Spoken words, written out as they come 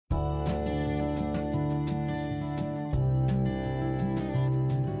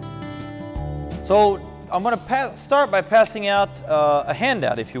So I'm going to start by passing out a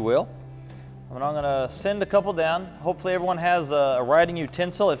handout, if you will. And I'm going to send a couple down. Hopefully everyone has a writing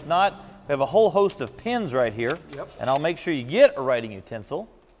utensil. If not, we have a whole host of pens right here. Yep. And I'll make sure you get a writing utensil.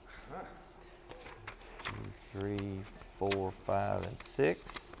 2, 3, 4, 5, and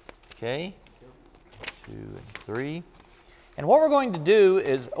 6. Okay. 2 and 3. And what we're going to do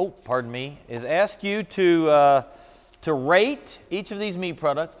is, is ask you to rate each of these meat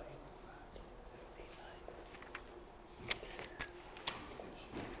products.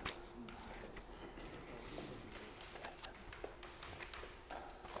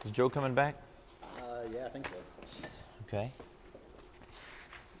 Is Joe coming back? Yeah, I think so. Okay.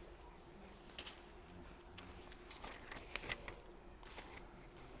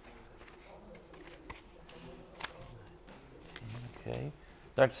 Okay.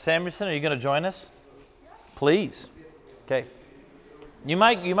 Dr. Samuelson, are you going to join us? Please. Okay. You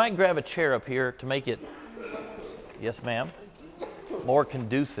might grab a chair up here to make it, yes ma'am, more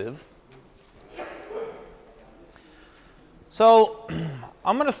conducive. So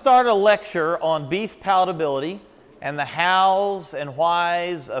I'm going to start a lecture on beef palatability and the hows and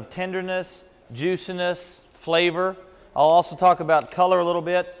whys of tenderness, juiciness, flavor. I'll also talk about color a little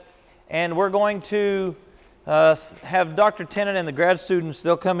bit. And we're going to have Dr. Tennant and the grad students,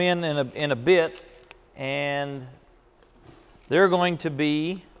 they'll come in a bit, and they're going to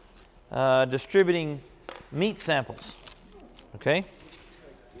be distributing meat samples. Okay?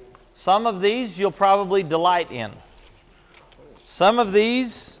 Some of these you'll probably delight in. Some of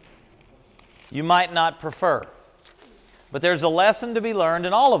these you might not prefer. But there's a lesson to be learned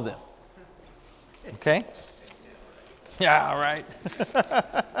in all of them. Okay? Yeah, all right.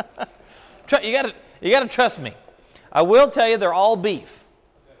 You got to trust me. I will tell you they're all beef.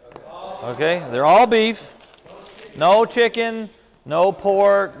 Okay? They're all beef. No chicken, no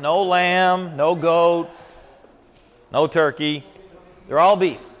pork, no lamb, no goat, no turkey. They're all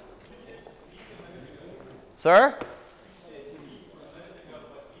beef. Sir?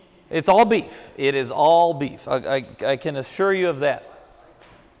 It's all beef. It is all beef. I can assure you of that.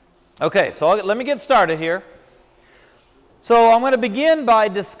 Okay, so let me get started here. So I'm going to begin by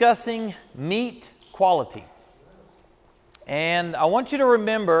discussing meat quality. And I want you to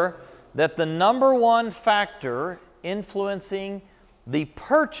remember that the number one factor influencing the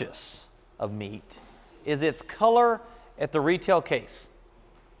purchase of meat is its color at the retail case.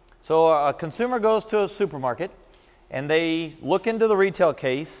 So a consumer goes to a supermarket and they look into the retail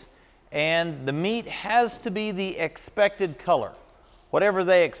case, and the meat has to be the expected color, whatever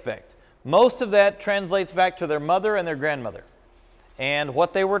they expect. Most of that translates back to their mother and their grandmother and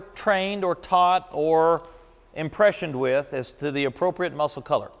what they were trained or taught or impressioned with as to the appropriate muscle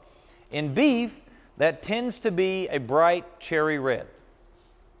color. In beef, that tends to be a bright cherry red.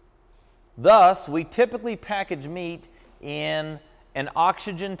 Thus, we typically package meat in an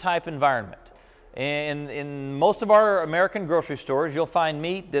oxygen type environment. In most of our American grocery stores, you'll find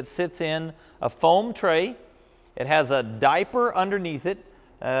meat that sits in a foam tray. It has a diaper underneath it.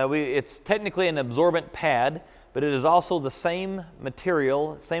 It's technically an absorbent pad, but it is also the same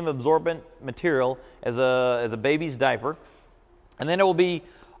material, same absorbent material as a baby's diaper. And then it will be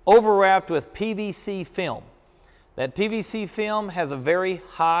overwrapped with PVC film. That PVC film has a very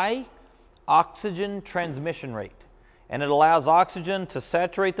high oxygen transmission rate, and it allows oxygen to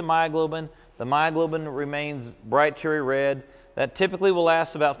saturate the myoglobin. The myoglobin remains bright cherry red. That typically will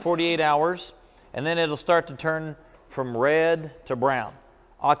last about 48 hours, and then it'll start to turn from red to brown,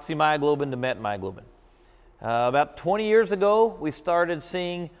 oxymyoglobin to metmyoglobin. About 20 years ago, we started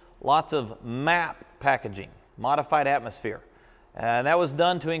seeing lots of MAP packaging, modified atmosphere, and that was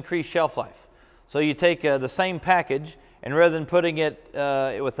done to increase shelf life. So you take the same package, and rather than putting it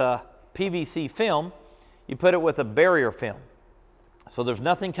with a PVC film, you put it with a barrier film. So there's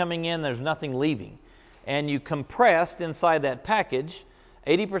nothing coming in, there's nothing leaving. And you compressed inside that package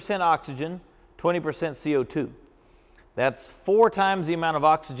 80% oxygen, 20% CO2. That's 4 times the amount of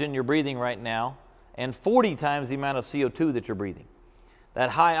oxygen you're breathing right now and 40 times the amount of CO2 that you're breathing.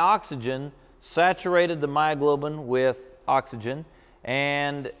 That high oxygen saturated the myoglobin with oxygen,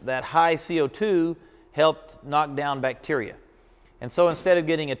 and that high CO2 helped knock down bacteria. And so instead of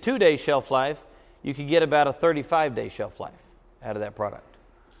getting a 2-day shelf life, you could get about a 35-day shelf life out of that product.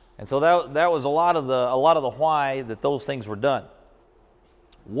 And so that was a lot of the why that those things were done.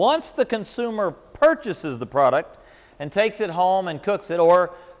 Once the consumer purchases the product and takes it home and cooks it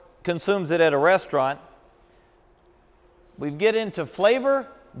or consumes it at a restaurant, we get into flavor,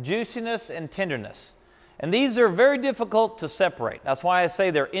 juiciness, and tenderness. And these are very difficult to separate. That's why I say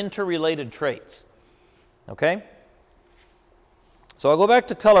they're interrelated traits. Okay? So I'll go back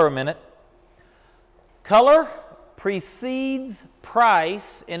to color a minute. Color precedes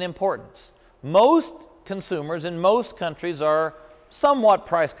price in importance. Most consumers in most countries are somewhat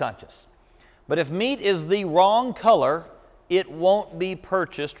price conscious. But if meat is the wrong color, it won't be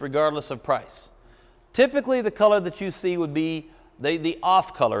purchased regardless of price. Typically, the color that you see would be, the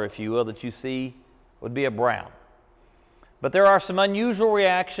off color, if you will, that you see would be a brown. But there are some unusual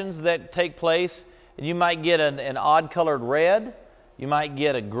reactions that take place, and you might get an odd colored red, you might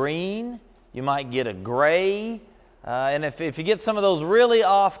get a green, you might get a gray, and if you get some of those really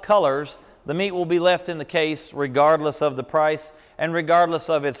off colors, the meat will be left in the case regardless of the price and regardless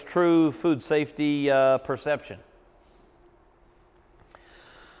of its true food safety perception.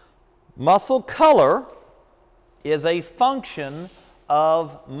 Muscle color is a function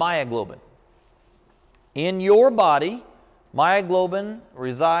of myoglobin. In your body, myoglobin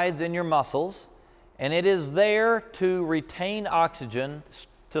resides in your muscles, and it is there to retain oxygen,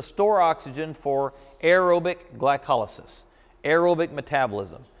 to store oxygen for aerobic glycolysis, aerobic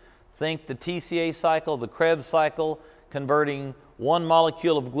metabolism. Think the TCA cycle, the Krebs cycle, converting one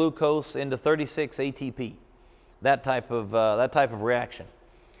molecule of glucose into 36 ATP, that type of reaction.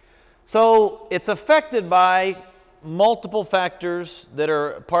 So it's affected by multiple factors that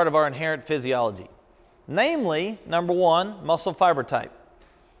are part of our inherent physiology. Namely, number one, muscle fiber type.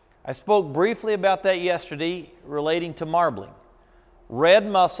 I spoke briefly about that yesterday relating to marbling. Red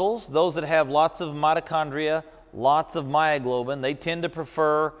muscles, those that have lots of mitochondria, lots of myoglobin, they tend to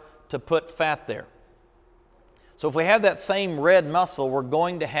prefer to put fat there. So if we have that same red muscle, we're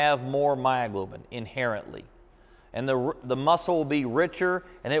going to have more myoglobin inherently. And the muscle will be richer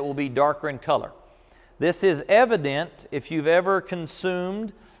and it will be darker in color. This is evident if you've ever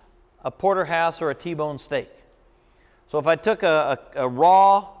consumed a porterhouse or a T-bone steak. So if I took a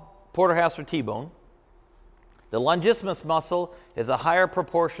raw porterhouse or T-bone, the longissimus muscle is a higher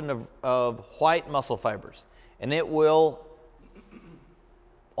proportion of white muscle fibers, and it will,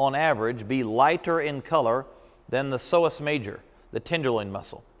 on average, be lighter in color than the psoas major, the tenderloin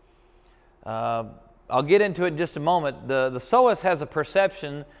muscle. I'll get into it in just a moment. The psoas has a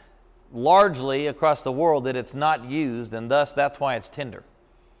perception largely across the world that it's not used, and thus that's why it's tender.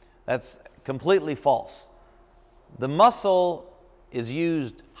 That's completely false. The muscle is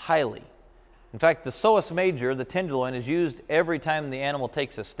used highly. In fact, the psoas major, the tenderloin, is used every time the animal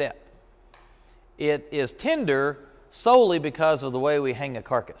takes a step. It is tender solely because of the way we hang a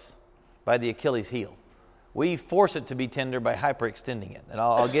carcass, by the Achilles heel. We force it to be tender by hyperextending it, and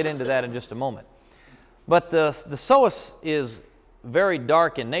I'll get into that in just a moment. But the psoas is very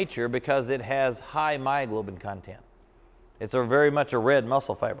dark in nature because it has high myoglobin content. It's very much a red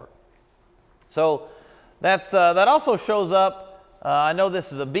muscle fiber. So that also shows up, I know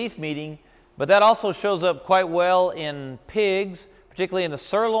this is a beef meeting, but that also shows up quite well in pigs, particularly in the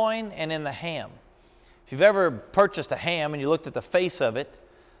sirloin and in the ham. If you've ever purchased a ham and you looked at the face of it,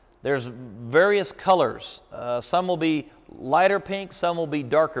 there's various colors. Some will be lighter pink, some will be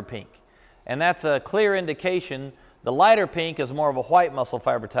darker pink. And that's a clear indication. The lighter pink is more of a white muscle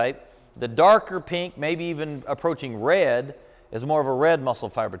fiber type. The darker pink, maybe even approaching red, is more of a red muscle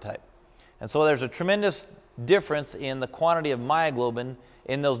fiber type. And so there's a tremendous difference in the quantity of myoglobin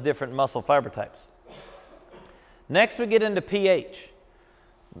in those different muscle fiber types. Next, we get into pH.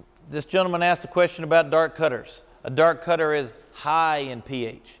 This gentleman asked a question about dark cutters. A dark cutter is high in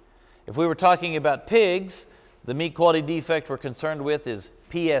pH. If we were talking about pigs, the meat quality defect we're concerned with is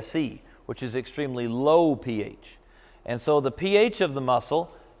PSE, which is extremely low pH. And so the pH of the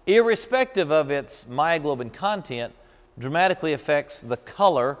muscle, irrespective of its myoglobin content, dramatically affects the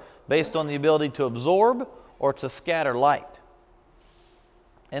color based on the ability to absorb or to scatter light.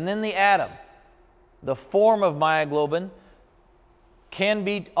 And then the atom, the form of myoglobin, can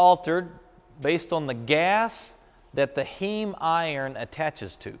be altered based on the gas that the heme iron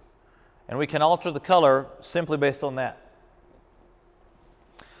attaches to. And we can alter the color simply based on that.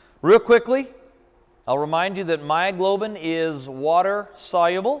 Real quickly, I'll remind you that myoglobin is water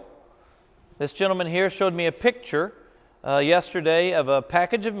soluble. This gentleman here showed me a picture yesterday of a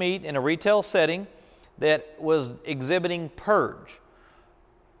package of meat in a retail setting that was exhibiting purge.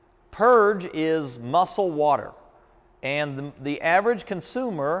 Purge is muscle water, and the average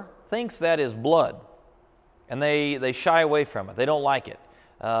consumer thinks that is blood, and they shy away from it. They don't like it.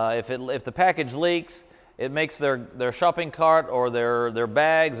 If the package leaks, it makes their shopping cart or their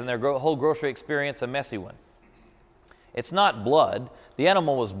bags and their whole grocery experience a messy one. It's not blood. The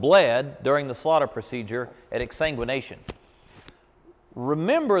animal was bled during the slaughter procedure at exsanguination.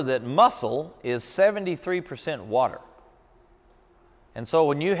 Remember that muscle is 73% water. And so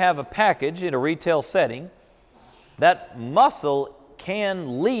when you have a package in a retail setting, that muscle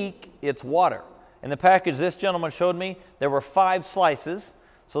can leak its water. In the package this gentleman showed me, there were 5 slices,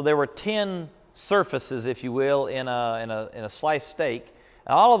 so there were 10 surfaces, if you will, in a sliced steak.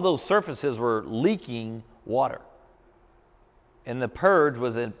 And all of those surfaces were leaking water. And the purge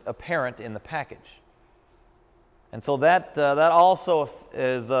was apparent in the package. And so that also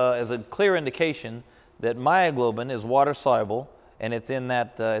is a clear indication that myoglobin is water soluble, and it's in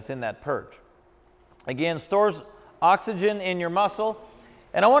that purge. Again, stores oxygen in your muscle.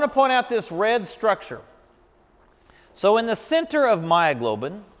 And I want to point out this red structure. So in the center of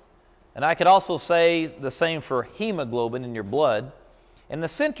myoglobin, and I could also say the same for hemoglobin in your blood, in the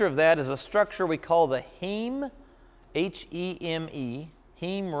center of that is a structure we call the heme, H-E-M-E,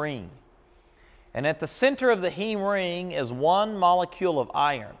 heme ring. And at the center of the heme ring is one molecule of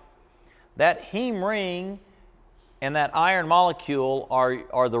iron. That heme ring and that iron molecule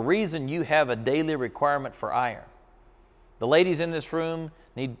are the reason you have a daily requirement for iron. The ladies in this room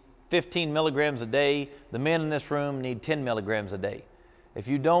need 15 milligrams a day. The men in this room need 10 milligrams a day. If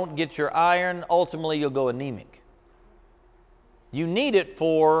you don't get your iron, ultimately you'll go anemic. You need it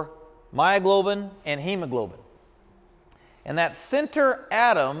for myoglobin and hemoglobin. And that center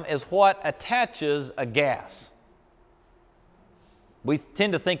atom is what attaches a gas. We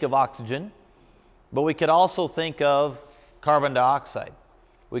tend to think of oxygen, but we could also think of carbon dioxide.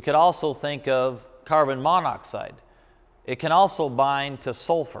 We could also think of carbon monoxide. It can also bind to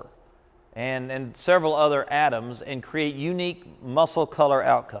sulfur and several other atoms and create unique muscle color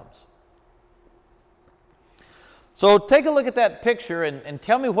outcomes. So take a look at that picture and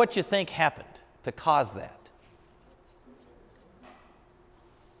tell me what you think happened to cause that.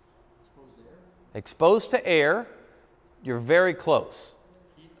 Exposed to air, you're very close.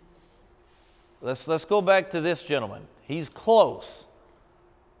 Let's go back to this gentleman. He's close.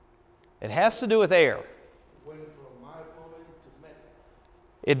 It has to do with air.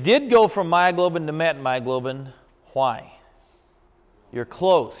 It did go from myoglobin to metmyoglobin. Why? You're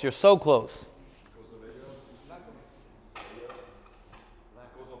close. You're so close.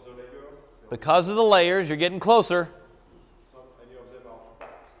 Because of the layers, you're getting closer.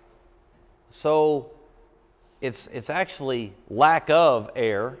 So it's actually lack of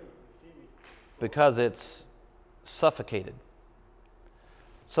air because it's suffocated.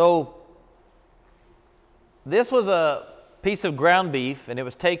 So this was a piece of ground beef, and it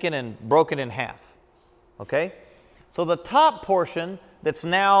was taken and broken in half. Okay? So the top portion that's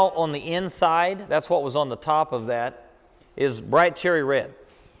now on the inside, that's what was on the top of that, is bright cherry red.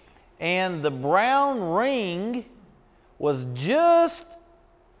 And the brown ring was just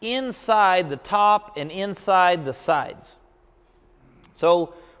inside the top and inside the sides.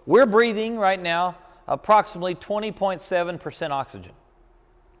 So we're breathing right now approximately 20.7% oxygen.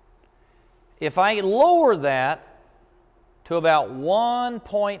 If I lower that to about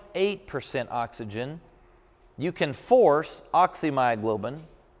 1.8% oxygen, you can force oxymyoglobin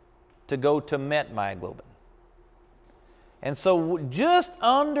to go to metmyoglobin. And so just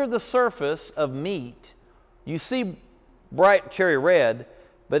under the surface of meat, you see bright cherry red,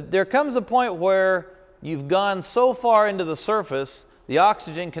 but there comes a point where you've gone so far into the surface, the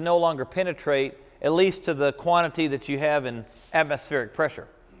oxygen can no longer penetrate, at least to the quantity that you have in atmospheric pressure.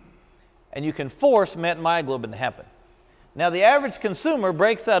 And you can force metmyoglobin to happen. Now, the average consumer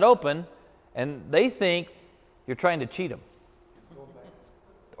breaks that open, and they think you're trying to cheat them.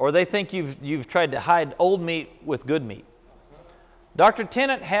 Or they think you've tried to hide old meat with good meat. Dr.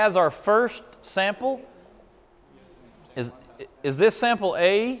 Tennant has our first sample. Is this sample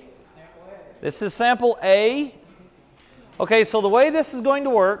A? This is sample A. Okay, so the way this is going to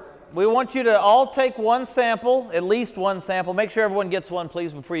work, we want you to all take one sample, at least one sample. Make sure everyone gets one,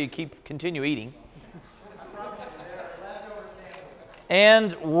 please, before you continue eating.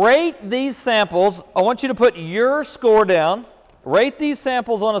 And rate these samples. I want you to put your score down. Rate these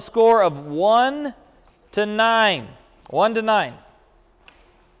samples on a score of 1 to 9. 1 to 9.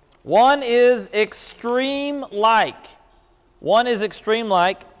 1 is extreme like. 1 is extreme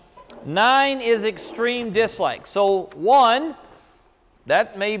like. 9 is extreme dislike. So 1,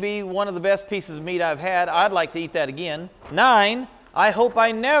 that may be one of the best pieces of meat I've had. I'd like to eat that again. 9, I hope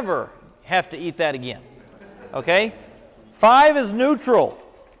I never have to eat that again. Okay? 5 is neutral.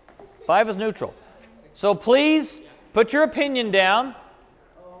 5 is neutral. So please put your opinion down.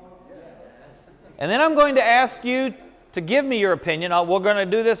 And then I'm going to ask you to give me your opinion. We're going to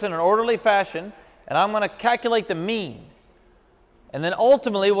do this in an orderly fashion, and I'm going to calculate the mean. And then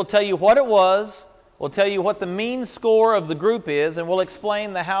ultimately we'll tell you what it was, we'll tell you what the mean score of the group is, and we'll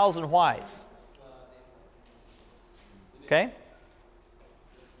explain the hows and whys. Okay?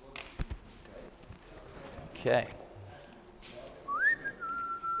 Okay.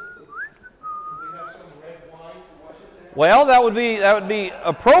 Well, that would be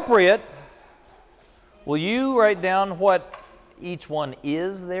appropriate. Will you write down what each one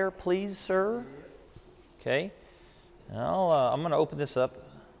is there, please, sir? Okay. Now, I'm going to open this up.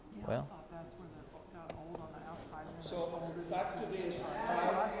 Yeah, Well, I thought that's where they got old on the outside. And So back to this.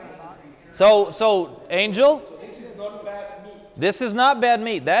 so Angel, So this is not bad meat. this is not bad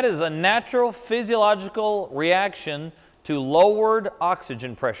meat. That is a natural physiological reaction to lowered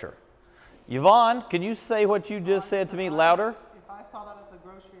oxygen pressure. Yvonne, can you say what you just said to me louder? If I saw that at the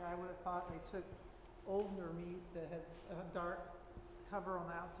grocery, I would have thought they took older meat that had a dark cover on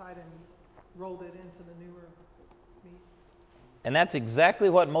the outside and rolled it into the newer meat. And that's exactly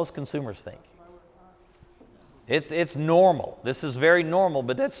what most consumers think. It's normal. This is very normal,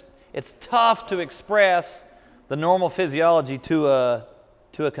 but it's tough to express the normal physiology to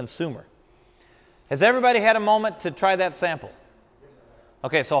a consumer. Has everybody had a moment to try that sample?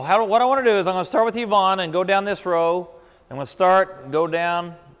 Okay, so what I want to do is I'm going to start with Yvonne and go down this row. I'm going to start, go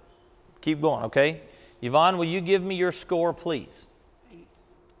down, keep going, okay? Yvonne, will you give me your score, please? 8.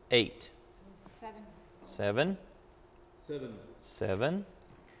 8. 7. 7. 7. 7.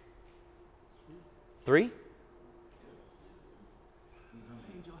 3.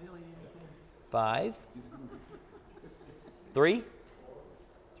 Angel Hilly, anything. 5. 3.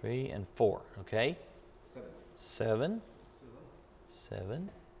 3 and 4, okay? 7. 7.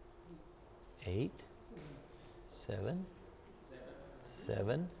 8. 7.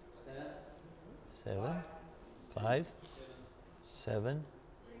 7. 7. 5. 7.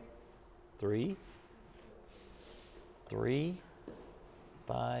 3. 3.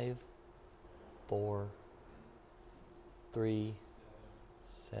 5. 4. 3.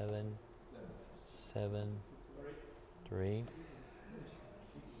 7. 7. 3.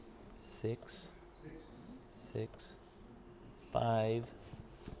 6. 6. 5.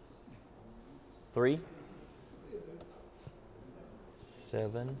 3.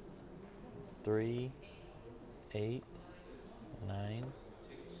 7. 3. 8. 9.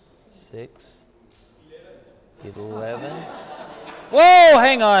 6. 11. Whoa,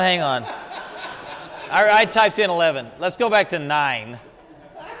 hang on. I typed in 11. Let's go back to 9.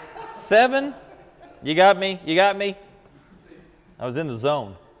 7. You got me? I was in the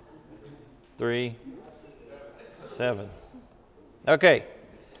zone. 3. 7. Okay.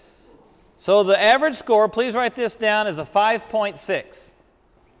 So the average score, please write this down, is a 5.6.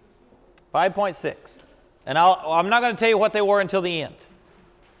 5.6. And I'm not going to tell you what they were until the end.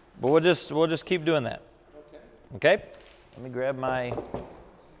 But we'll just keep doing that. Okay? Let me grab my...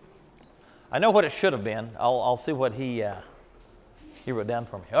 I know what it should have been. I'll see what he wrote down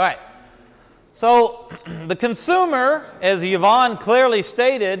for me. All right. So the consumer, as Yvonne clearly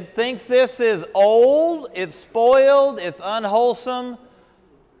stated, thinks this is old, it's spoiled, it's unwholesome.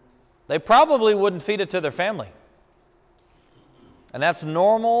 They probably wouldn't feed it to their family. And that's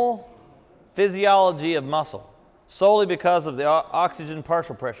normal physiology of muscle, solely because of the oxygen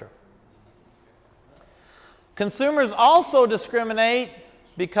partial pressure. Consumers also discriminate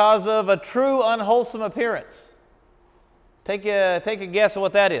because of a true unwholesome appearance. Take a guess at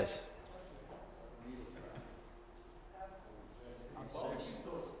what that is.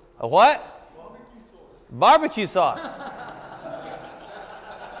 A what? Barbecue sauce.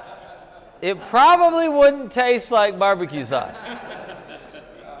 It probably wouldn't taste like barbecue sauce.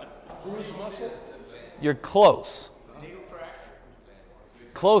 Bruised muscle? You're close.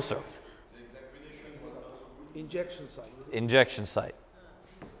 Closer. Injection site. Injection site.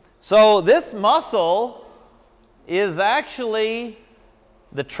 So this muscle is actually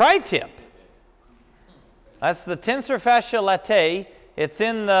the tri-tip. That's the tensor fascia latae. It's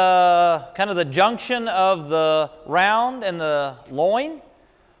in the kind of the junction of the round and the loin.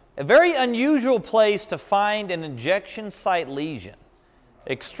 A very unusual place to find an injection site lesion.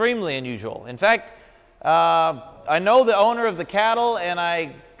 Extremely unusual. In fact, I know the owner of the cattle, and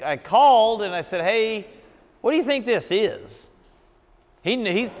I called and I said, "Hey, what do you think this is?" He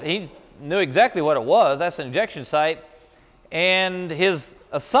knew exactly what it was. That's an injection site. And his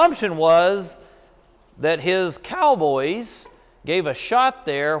assumption was that his cowboys gave a shot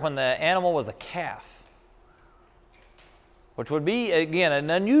there when the animal was a calf, which would be, again,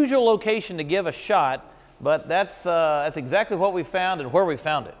 an unusual location to give a shot, but that's exactly what we found and where we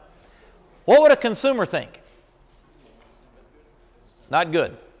found it. What would a consumer think? Not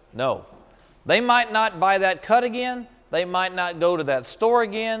good. No. They might not buy that cut again. They might not go to that store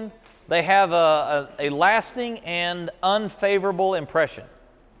again. They have a lasting and unfavorable impression.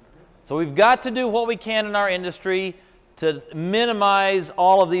 So we've got to do what we can in our industry to minimize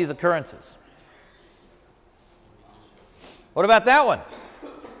all of these occurrences. What about that one?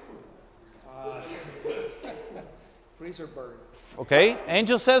 Freezer burn. Okay,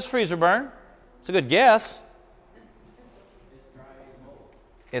 Angel says freezer burn. It's a good guess.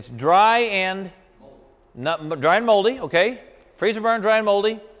 It's dry and dry and moldy. Okay, freezer burn, dry and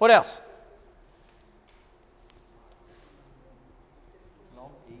moldy. What else?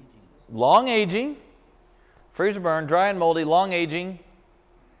 Long aging. Freezer burn, dry and moldy, long aging.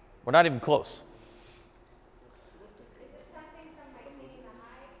 We're not even close. Is it something from like cleaning the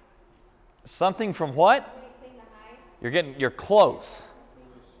hide? Something from what? When you clean the hide? You're close.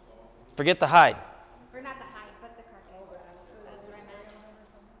 Forget the hide. Or not the hide, but the carcass. That's what I meant.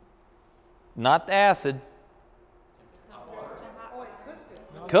 Not the acid. Oh,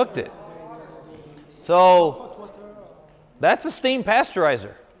 it Cooked it. So that's a steam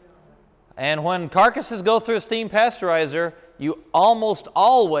pasteurizer. And when carcasses go through a steam pasteurizer, you almost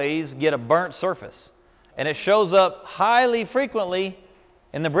always get a burnt surface. And it shows up highly frequently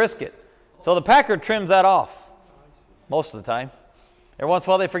in the brisket. So the packer trims that off most of the time. Every once in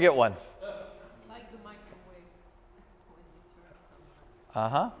a while they forget one. Like the microwave when you turn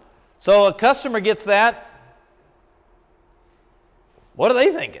something. So a customer gets that. What are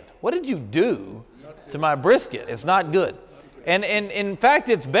they thinking? What did you do to my brisket? It's not good. And in fact,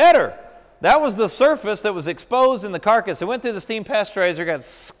 it's better. That was the surface that was exposed in the carcass. It went through the steam pasteurizer, got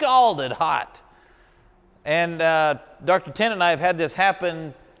scalded hot. And Dr. Tennant and I have had this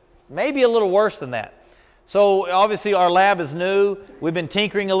happen maybe a little worse than that. So obviously our lab is new. We've been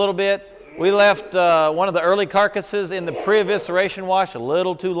tinkering a little bit. We left one of the early carcasses in the pre-evisceration wash a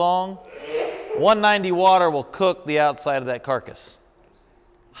little too long. 190 water will cook the outside of that carcass.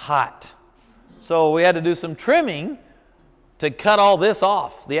 Hot. So we had to do some trimming to cut all this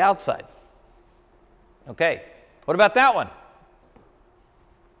off, the outside. Okay, what about that one?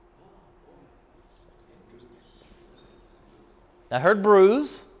 I heard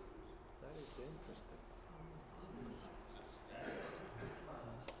bruise.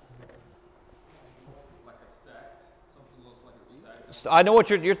 I know what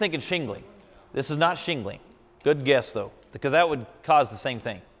you're thinking, shingling. This is not shingling. Good guess, though, because that would cause the same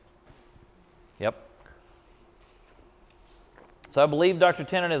thing. Yep. So I believe Dr.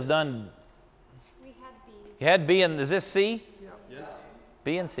 Tennant has done. We had B. You had B and is this C? Yes.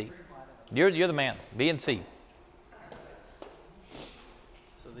 B and C. You're the man. B and C.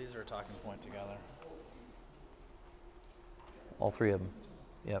 So these are a talking point together. All three of them.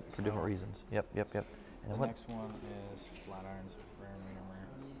 Yep, for different reasons. Yep. And The then what? next one is flat irons, rare, medium,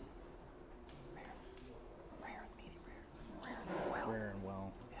 rare and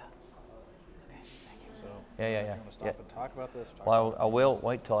well. Yeah. Okay, thank you. So Yeah. if you want to stop and talk about this? Talk Well, about I will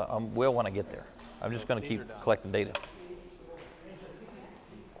wait till I will when I get there. I'm just going to these keep are done. collecting data.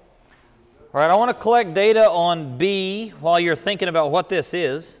 All right, I want to collect data on B while you're thinking about what this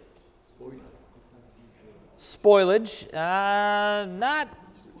is. Spoilage.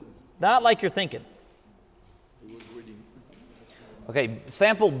 Not like you're thinking. Okay,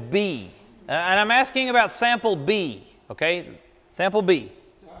 sample B. And I'm asking about sample B. Okay, sample B.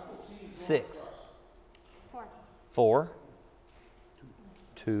 6. 4. 4.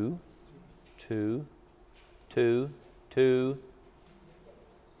 2. 2. 2. 2.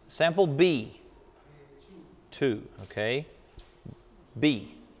 Sample B. 2. Okay.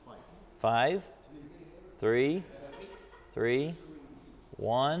 B. 5. 3. 3.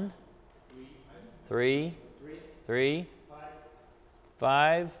 1. 3. 3.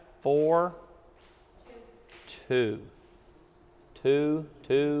 5. 4. 2. 2.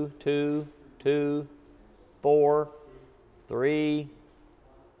 2. 2. 2. 4. 3.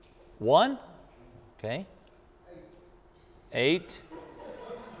 1. Okay. 8.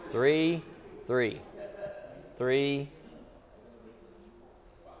 3. 3. 3.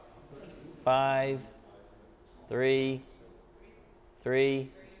 5. 3. 3.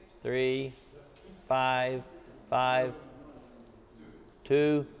 3. 5. 5.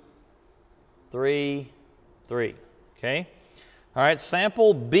 2. 3. 3. Okay. All right.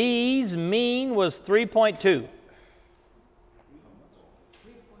 Sample B's mean was 3.2.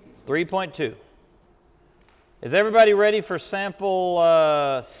 3.2. Is everybody ready for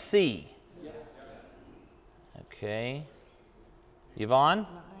sample C? Yes. Okay. Yvonne?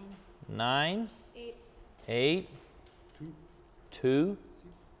 9. 8. 8. 2.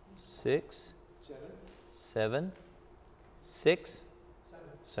 6. 7. 6.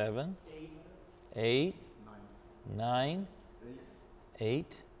 7. 8. 9. 8.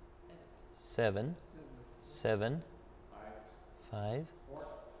 7. 7. 5.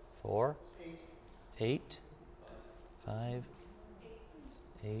 4. 8. 5.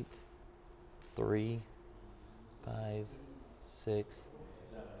 8. 3. 5. 6.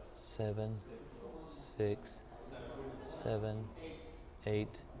 7. 6. 7, 8,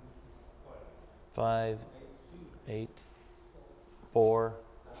 5, 8, 4,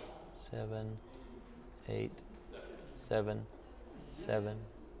 7, 8, 7, 7,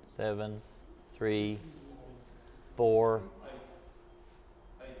 7, 3, 4,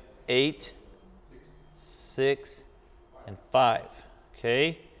 8, 6, and 5.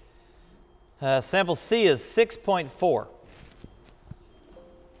 Okay. Sample C is 6.4.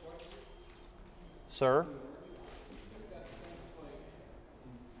 Sir?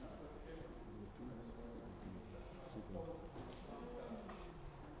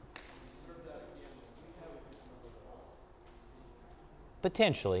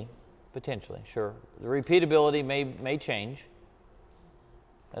 Potentially, sure. The repeatability may change.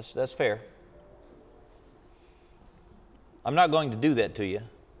 That's fair. I'm not going to do that to you,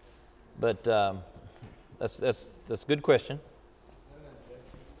 but that's a good question.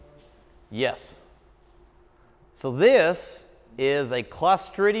 Yes. So this is a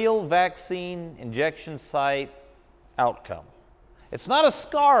Clostridial vaccine injection site outcome. It's not a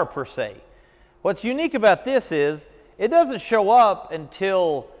scar per se. What's unique about this is it doesn't show up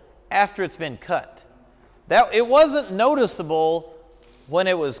until after it's been cut. It wasn't noticeable when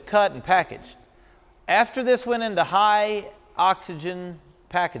it was cut and packaged. After this went into high oxygen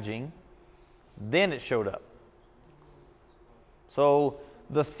packaging, then it showed up. So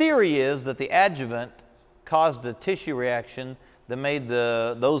the theory is that the adjuvant caused a tissue reaction that made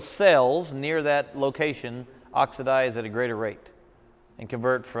those cells near that location oxidize at a greater rate and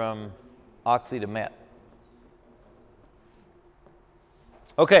convert from oxy to met.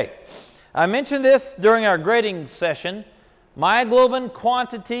 Okay, I mentioned this during our grading session. Myoglobin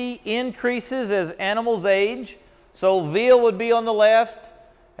quantity increases as animals age. So veal would be on the left,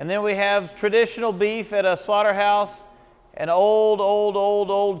 and then we have traditional beef at a slaughterhouse and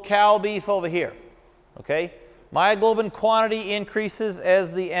old cow beef over here. Okay? Myoglobin quantity increases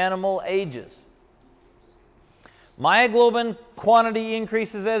as the animal ages. Myoglobin quantity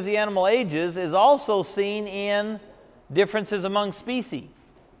increases as the animal ages is also seen in differences among species.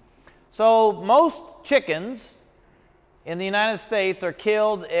 So most chickens in the United States are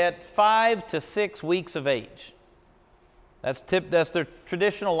killed at 5 to 6 weeks of age. That's their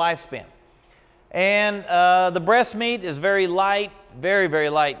traditional lifespan. And the breast meat is very light, very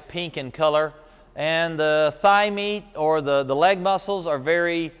light pink in color. And the thigh meat or the leg muscles are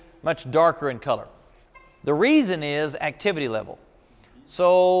very much darker in color. The reason is activity level.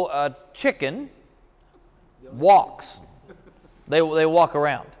 So a chicken walks. They walk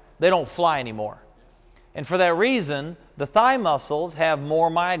around. They don't fly anymore. And for that reason, the thigh muscles have more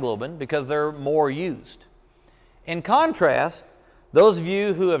myoglobin because they're more used. In contrast, those of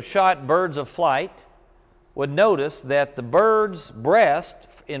you who have shot birds of flight would notice that the bird's breast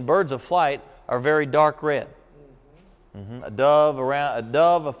in birds of flight are very dark red. A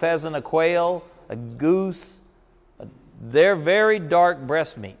dove, a pheasant, a quail, a goose, they're very dark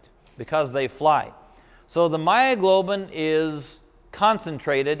breast meat because they fly. So the myoglobin is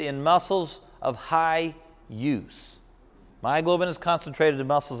concentrated in muscles of high use. Myoglobin is concentrated in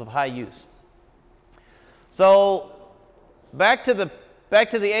muscles of high use. So back to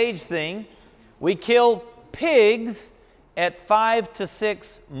the age thing, we kill pigs at 5 to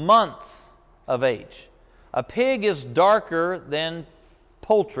 6 months of age. A pig is darker than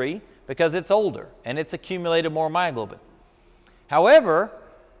poultry because it's older and it's accumulated more myoglobin. However,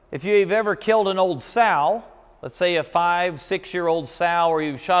 if you've ever killed an old sow, let's say a 5, 6-year-old sow, or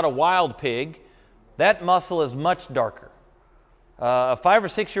you've shot a wild pig, that muscle is much darker. A 5 or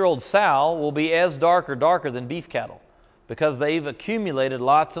 6-year-old sow will be as dark or darker than beef cattle because they've accumulated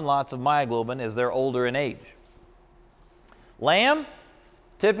lots and lots of myoglobin as they're older in age. Lamb,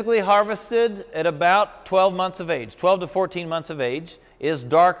 typically harvested at about 12 months of age, 12 to 14 months of age, is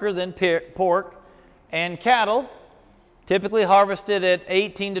darker than pork. And cattle, typically harvested at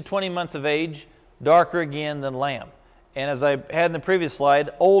 18 to 20 months of age, darker again than lamb. And as I had in the previous slide,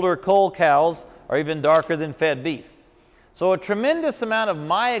 older cull cows are even darker than fed beef. So a tremendous amount of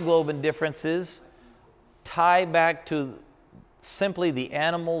myoglobin differences tie back to simply the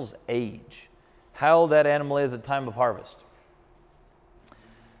animal's age, how old that animal is at time of harvest.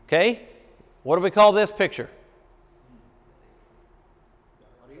 Okay, what do we call this picture?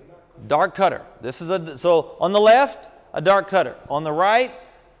 Dark cutter. This is so on the left, a dark cutter. On the right,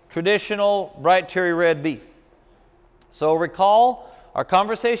 traditional bright cherry red beef. So recall our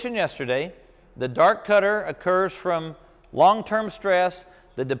conversation yesterday. The dark cutter occurs from long-term stress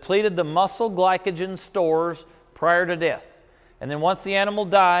that depleted the muscle glycogen stores prior to death. And then once the animal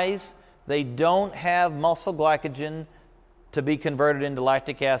dies, they don't have muscle glycogen to be converted into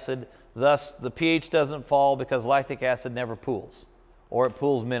lactic acid, Thus, the pH doesn't fall because lactic acid never pools, or it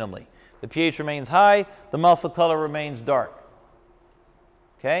pools minimally. The pH remains high, the muscle color remains dark.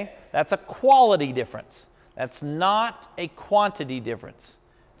 Okay? That's a quality difference. That's not a quantity difference.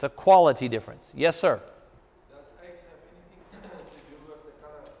 It's a quality difference. Yes, sir? Does eggs have anything to do with the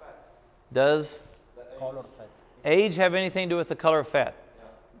color of fat? Does Color of fat. age have anything to do with the color of fat?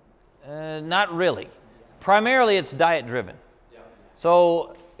 Not really. Primarily, it's diet driven.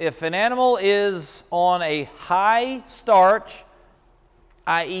 So if an animal is on a high starch,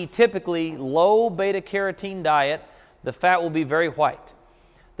 i.e. typically low beta carotene diet, the fat will be very white.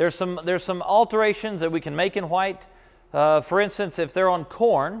 There's some alterations that we can make in white. For instance, if they're on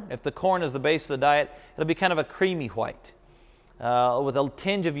corn, if the corn is the base of the diet, it'll be kind of a creamy white with a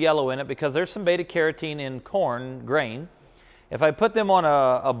tinge of yellow in it because there's some beta carotene in corn grain. If I put them on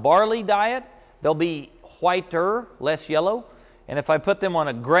a barley diet, they'll be whiter, less yellow. And if I put them on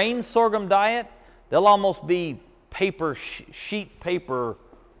a grain sorghum diet, they'll almost be sheet paper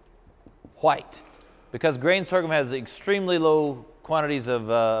white because grain sorghum has extremely low quantities of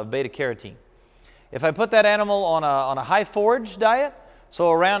beta carotene. If I put that animal on a high forage diet,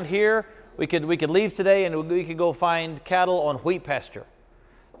 so around here we could leave today and we could go find cattle on wheat pasture.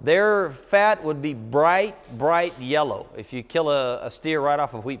 Their fat would be bright yellow if you kill a steer right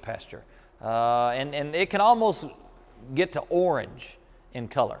off of wheat pasture. And it can almost get to orange in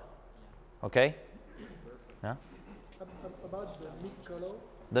color. Okay? Yeah? About the meat color,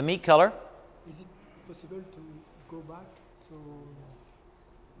 The meat color, is it possible to go back? So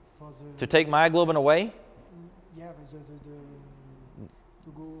for the to take myoglobin away, yeah,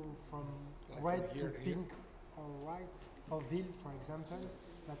 to go from red to pink or white for veal, for example.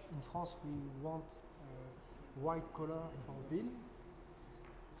 That in France we want white color for veal.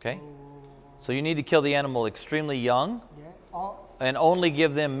 Okay. So you need to kill the animal extremely young Yeah, or and only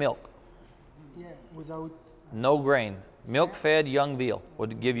give them milk. yeah, without No grain. Milk-fed young veal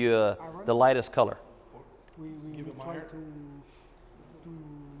would give you the lightest color. we Give him try iron? to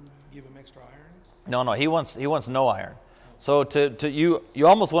Give him extra iron? No, he wants no iron. So you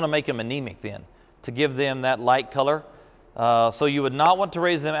almost want to make them anemic then to give them that light color. So you would not want to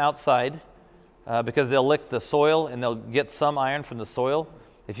raise them outside because they'll lick the soil and they'll get some iron from the soil.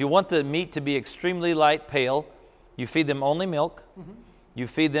 If you want the meat to be extremely light pale, you feed them only milk. You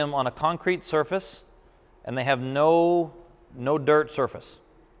feed them on a concrete surface, and they have no dirt surface.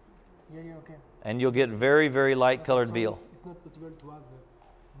 yeah, okay. And you'll get very, very light colored So veal. It's not possible to have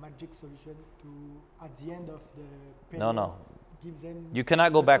a magic solution to at the end of the No, period, no. give them You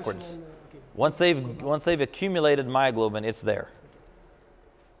cannot go the backwards. functional, okay. Once they've accumulated myoglobin, it's there.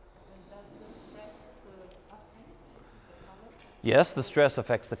 Yes, the stress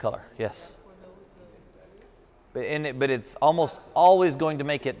affects the color. Yes. But it's almost always going to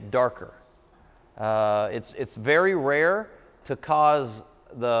make it darker. It's very rare to cause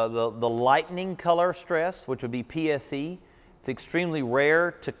the lightning color stress, which would be PSE. It's extremely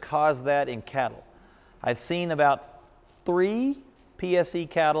rare to cause that in cattle. I've seen about 3 PSE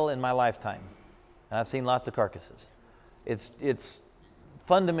cattle in my lifetime, and I've seen lots of carcasses. It's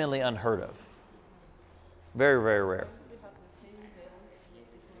fundamentally unheard of. Very, very rare.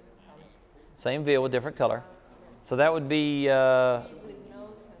 Same veal with different color. So that would be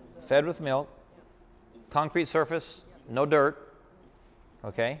fed with milk, concrete surface, no dirt,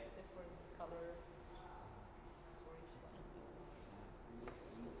 okay?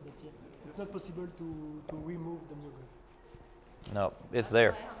 It's not possible to remove the mucus. No, it's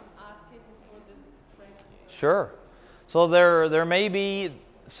there. I'm asking for this stress. Sure. So there may be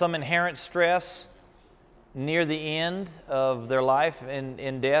some inherent stress near the end of their life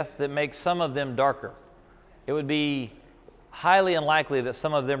in death that makes some of them darker. It would be highly unlikely that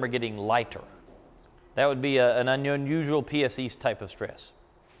some of them are getting lighter. That would be an unusual PSE type of stress.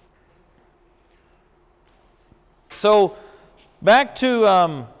 So back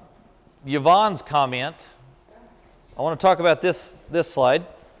to Yvonne's comment. I want to talk about this slide.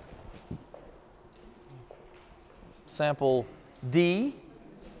 Sample D,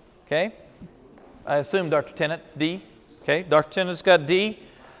 okay? I assume Dr. Tennant, D, okay? Dr. Tennant's got D.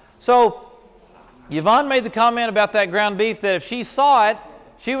 So Yvonne made the comment about that ground beef that if she saw it,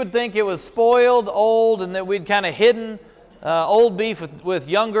 she would think it was spoiled, old, and that we'd kind of hidden old beef with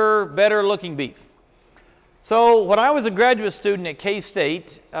younger, better looking beef. So when I was a graduate student at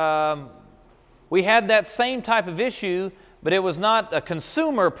K-State, we had that same type of issue, but it was not a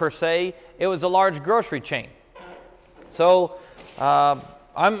consumer per se, it was a large grocery chain. So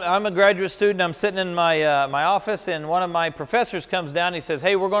I'm a graduate student, I'm sitting in my, my office, and one of my professors comes down and he says,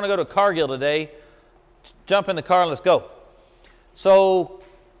 hey, we're going to go to Cargill today. Jump in the car and let's go. So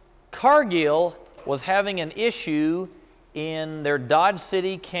Cargill was having an issue in their Dodge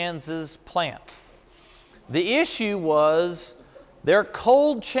City, Kansas plant. The issue was their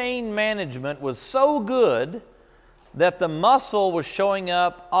cold chain management was so good that the muscle was showing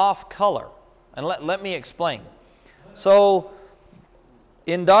up off color. And let me explain. So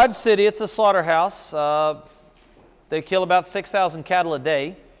in Dodge City, it's a slaughterhouse. They kill about 6,000 cattle a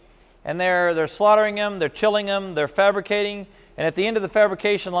day. And they're slaughtering them, they're chilling them, they're fabricating. And at the end of the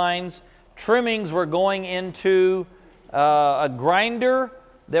fabrication lines, trimmings were going into a grinder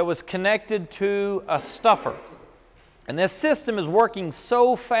that was connected to a stuffer. And this system is working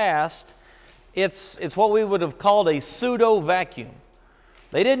so fast, it's what we would have called a pseudo vacuum.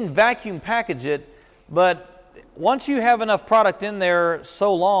 They didn't vacuum package it, but once you have enough product in there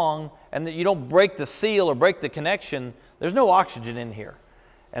so long and that you don't break the seal or break the connection, there's no oxygen in here.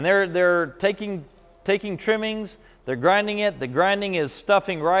 And they're taking trimmings, they're grinding it. The grinding is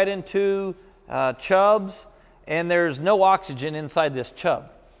stuffing right into chubs, and there's no oxygen inside this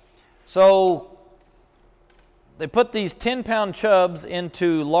chub. So they put these 10-pound chubs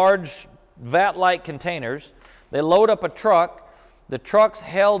into large vat-like containers. They load up a truck. The truck's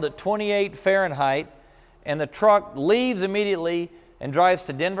held at 28 Fahrenheit, and the truck leaves immediately and drives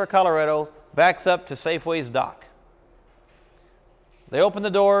to Denver, Colorado, backs up to Safeway's dock. They open the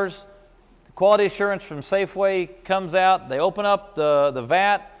doors. The quality assurance from Safeway comes out. They open up the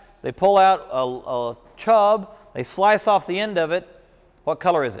vat. They pull out a chub. They slice off the end of it. What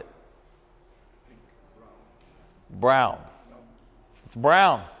color is it? Brown. It's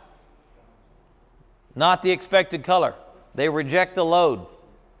brown. Not the expected color. They reject the load.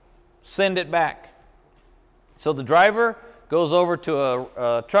 Send it back. So the driver goes over to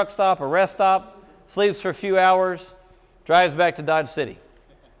a truck stop, a rest stop, sleeps for a few hours, drives back to Dodge City.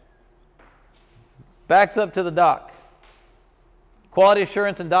 Backs up to the dock. Quality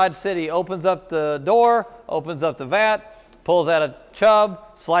assurance in Dodge City opens up the door, opens up the vat, pulls out a chub,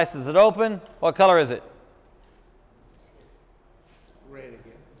 slices it open. What color is it? Red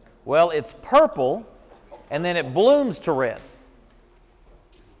again. Well, it's purple, and then it blooms to red.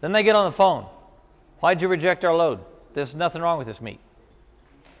 Then they get on the phone. Why'd you reject our load? There's nothing wrong with this meat.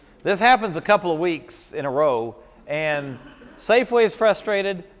 This happens a couple of weeks in a row, and Safeway is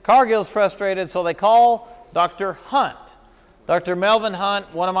frustrated, Cargill's frustrated, so they call Dr. Hunt. Dr. Melvin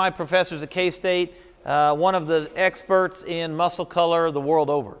Hunt, one of my professors at K-State, one of the experts in muscle color the world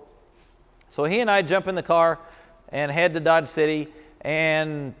over. So he and I jump in the car and head to Dodge City,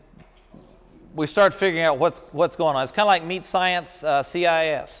 and we start figuring out what's going on. It's kind of like Meat Science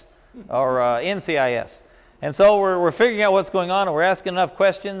CIS or NCIS. And so we're figuring out what's going on, and we're asking enough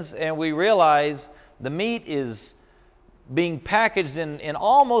questions, and we realize the meat is being packaged in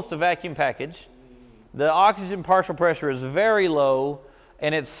almost a vacuum package. The oxygen partial pressure is very low,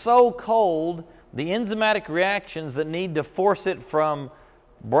 and it's so cold, the enzymatic reactions that need to force it from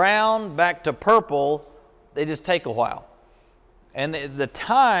brown back to purple, they just take a while. And the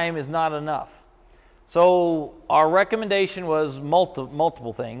time is not enough. So our recommendation was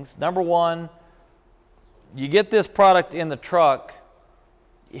multiple things. Number one, you get this product in the truck,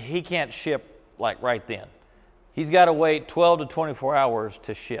 he can't ship like right then. He's got to wait 12 to 24 hours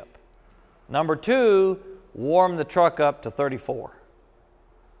to ship. Number two, warm the truck up to 34.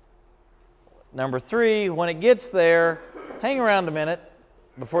 Number three, when it gets there, hang around a minute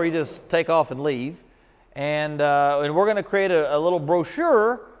before you just take off and leave. And we're going to create a little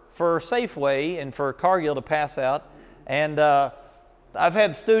brochure for Safeway and for Cargill to pass out. And I've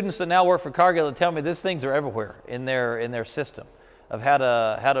had students that now work for Cargill that tell me these things are everywhere in their system of how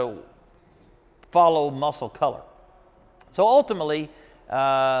to follow muscle color. So ultimately,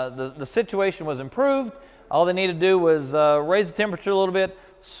 the situation was improved. All they needed to do was raise the temperature a little bit,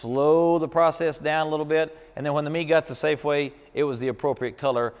 slow the process down a little bit, and then when the meat got to Safeway, it was the appropriate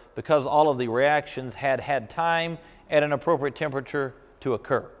color because all of the reactions had time at an appropriate temperature to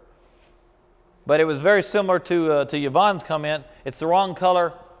occur. But it was very similar to Yvonne's comment. It's the wrong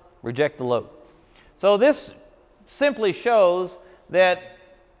color, reject the load. So this simply shows that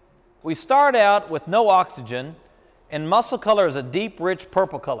we start out with no oxygen, and muscle color is a deep, rich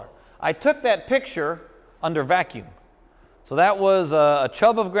purple color. I took that picture under vacuum. So that was a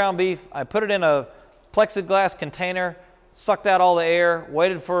chub of ground beef. I put it in a plexiglass container, sucked out all the air,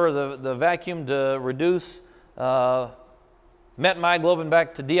 waited for the vacuum to reduce metmyoglobin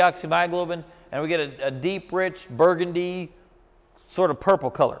back to deoxymyoglobin, and we get a deep, rich, burgundy, sort of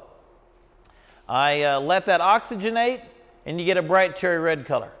purple color. I let that oxygenate, and you get a bright cherry red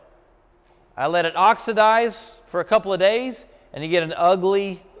color. I let it oxidize for a couple of days, and you get an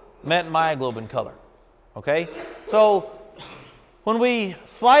ugly metmyoglobin color. Okay? So When we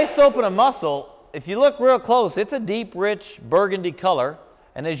slice open a mussel, if you look real close, it's a deep, rich burgundy color.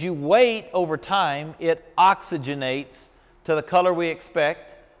 And as you wait over time, it oxygenates to the color we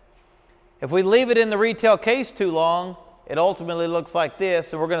expect. If we leave it in the retail case too long, it ultimately looks like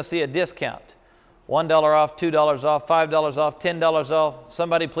this, and we're going to see a discount. $1 off, $2 off, $5 off, $10 off.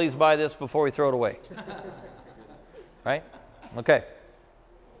 Somebody please buy this before we throw it away. Right? Okay.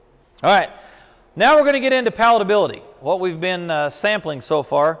 All right. Now we're going to get into palatability, what we've been sampling so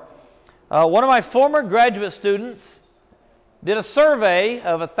far. One of my former graduate students did a survey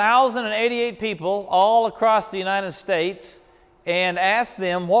of 1,088 people all across the United States and asked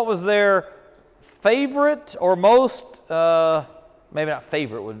them what was their favorite or most, maybe not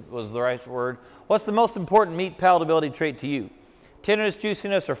favorite was the right word, what's the most important meat palatability trait to you? Tenderness,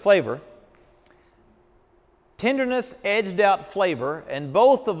 juiciness, or flavor? Tenderness edged out flavor, and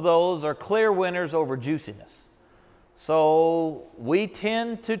both of those are clear winners over juiciness. So we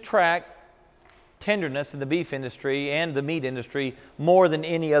tend to track tenderness in the beef industry and the meat industry more than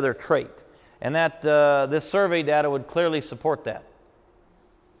any other trait. And that this survey data would clearly support that.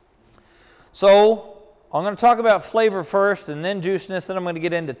 So I'm going to talk about flavor first and then juiciness, then I'm going to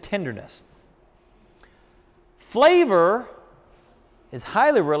get into tenderness. Flavor is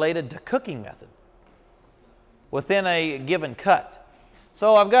highly related to cooking method within a given cut.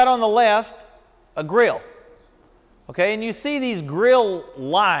 So I've got on the left a grill. Okay, and you see these grill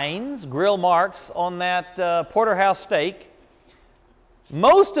lines, grill marks on that porterhouse steak.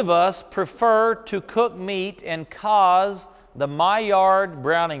 Most of us prefer to cook meat and cause the Maillard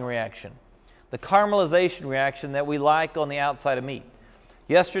browning reaction, the caramelization reaction that we like on the outside of meat.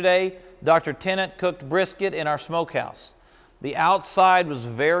 Yesterday, Dr. Tennant cooked brisket in our smokehouse. The outside was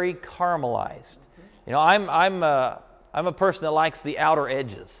very caramelized. You know, I'm a person that likes the outer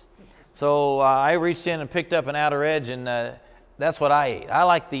edges. So I reached in and picked up an outer edge, and that's what I ate. I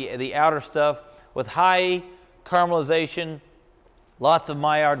like the outer stuff with high caramelization, lots of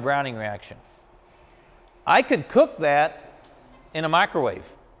Maillard browning reaction. I could cook that in a microwave.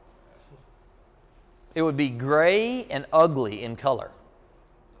 It would be gray and ugly in color.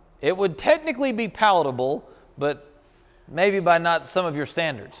 It would technically be palatable, but maybe by not some of your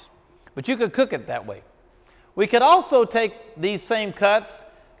standards. But you could cook it that way. We could also take these same cuts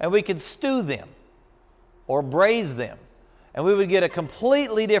and we could stew them or braise them, and we would get a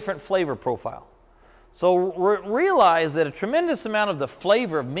completely different flavor profile. So realize that a tremendous amount of the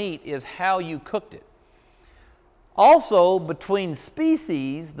flavor of meat is how you cooked it. Also, between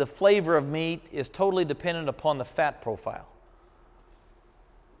species, the flavor of meat is totally dependent upon the fat profile.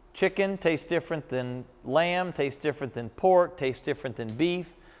 Chicken tastes different than lamb, tastes different than pork, tastes different than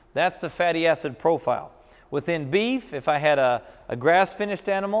beef. That's the fatty acid profile. Within beef, if I had a grass-finished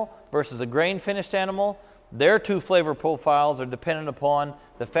animal versus a grain-finished animal, their two flavor profiles are dependent upon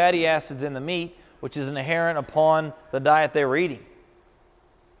the fatty acids in the meat, which is inherent upon the diet they were eating.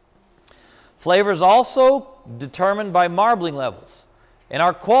 Flavor is also determined by marbling levels. In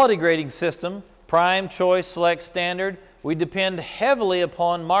our quality grading system, prime, choice, select, standard, we depend heavily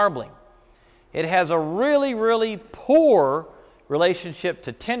upon marbling. It has a really, really poor relationship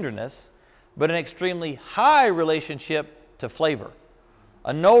to tenderness, but an extremely high relationship to flavor.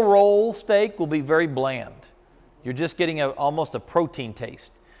 A no-roll steak will be very bland. You're just getting almost a protein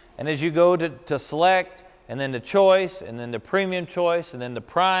taste. And as you go to select, and then to choice, and then to premium choice, and then to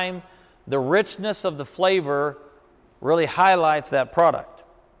prime, the richness of the flavor really highlights that product.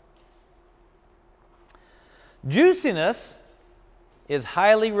 Juiciness is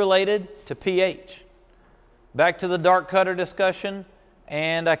highly related to pH. Back to the dark cutter discussion,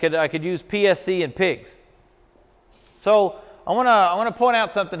 and I could use PSC in pigs. So I want to point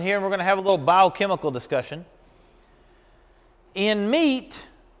out something here, and we're going to have a little biochemical discussion. In meat,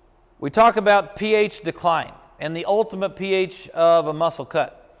 we talk about pH decline and the ultimate pH of a muscle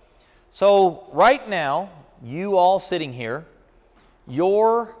cut. So right now, you all sitting here,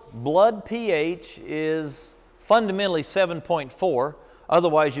 your blood pH is fundamentally 7.4,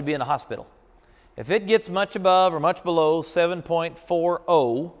 otherwise you'd be in a hospital. If it gets much above or much below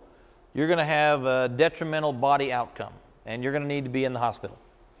 7.40, you're going to have a detrimental body outcome, and you're going to need to be in the hospital.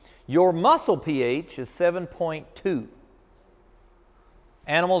 Your muscle pH is 7.2.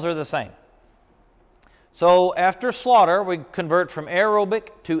 Animals are the same. So after slaughter, we convert from aerobic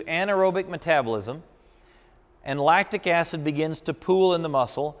to anaerobic metabolism, and lactic acid begins to pool in the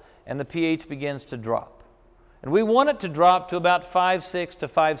muscle, and the pH begins to drop. And we want it to drop to about 5.6 to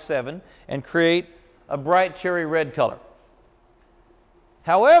 5.7 and create a bright cherry red color.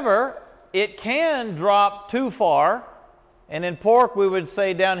 However, it can drop too far, and in pork we would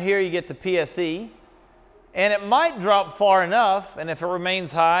say down here you get to PSE, And it might drop far enough, and if it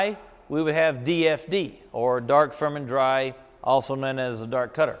remains high, we would have DFD, or dark, firm, and dry, also known as a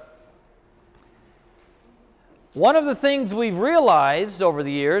dark cutter. One of the things we've realized over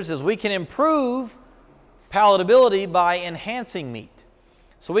the years is we can improve palatability by enhancing meat.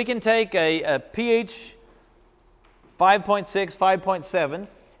 So we can take a pH 5.6, 5.7,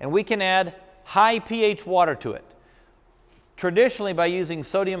 and we can add high pH water to it, traditionally by using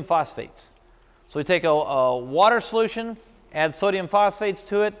sodium phosphates. So we take a water solution, add sodium phosphates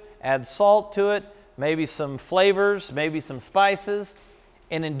to it, add salt to it, maybe some flavors, maybe some spices,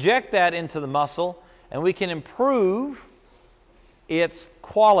 and inject that into the muscle, and we can improve its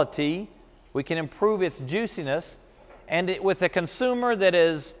quality, we can improve its juiciness, and with a consumer that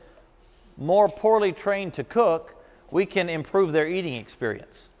is more poorly trained to cook, we can improve their eating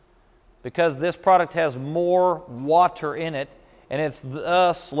experience because this product has more water in it, and it's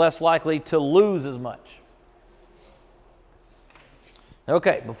thus less likely to lose as much.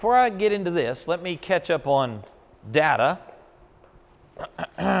 Okay, before I get into this, let me catch up on data.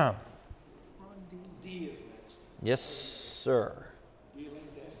 D is next. Yes, sir.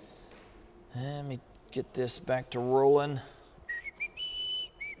 Let me get this back to rolling.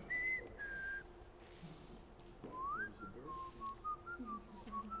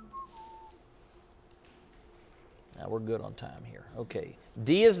 Now we're good on time here. Okay,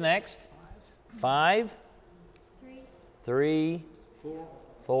 D is next. 5, 3,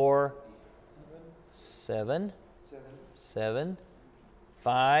 4, 7,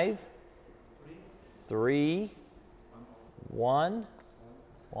 5, 3, 1,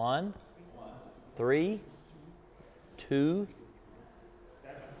 3, 2,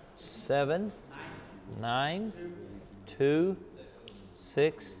 7, 9, 2,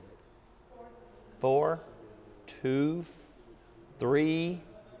 6, 4, 2, 3,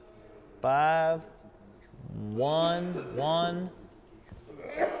 5, 1,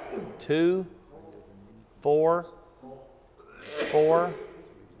 2, 4,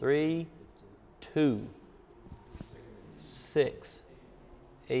 3, 2, 6,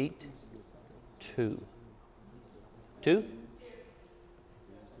 8, 2. 2,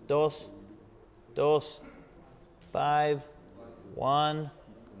 2, 5, 1,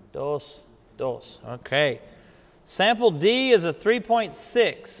 2. Okay. Sample D is a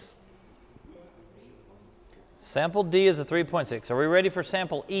 3.6. Sample D is a 3.6. Are we ready for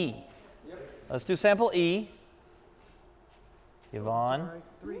sample E? Yep. Let's do sample E. Yvonne.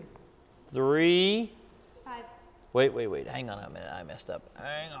 Sorry, 3. 5. Wait. Hang on a minute. I messed up.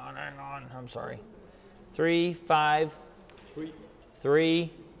 Hang on. I'm sorry. 3, 5,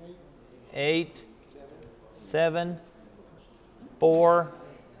 3, 8, 7, 4,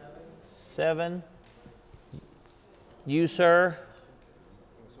 7. You, sir.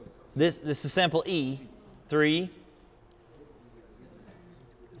 This is sample E. 3.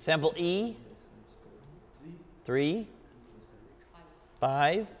 Sample E. 3.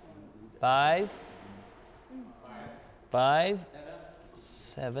 5.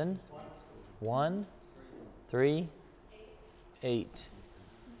 7. 1. 3. 8.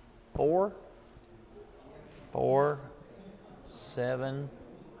 4. 7.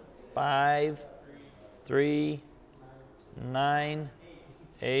 5. 3. 9.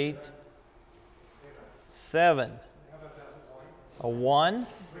 8. 7. A 1?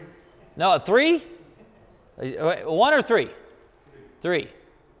 No, a 3? 1 or 3? 3.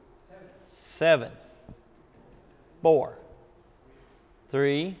 7. 4.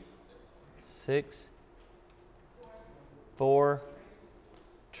 3. 6. 4.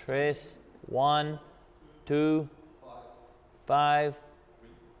 3. 1. 2. 5.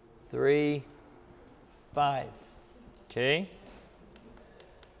 3. 5. Okay.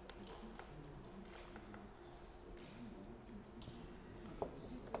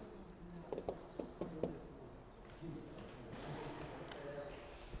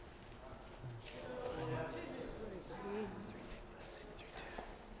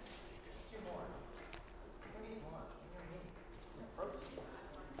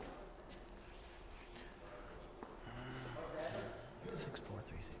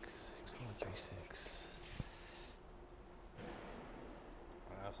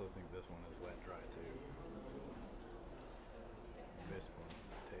 I also think this one is wet dry too. Based upon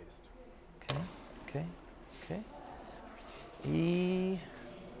taste. Okay. E.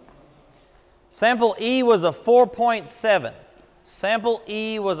 Sample E was a 4.7. Sample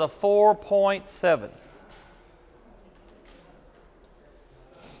E was a 4.7.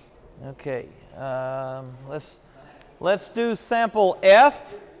 Okay. Let's do sample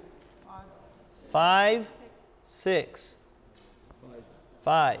F. 5, 6.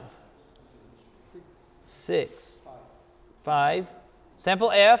 5, 6, 5.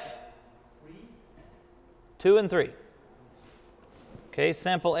 Sample F, 2 and 3. Okay,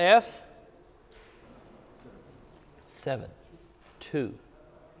 sample F, 7, 2,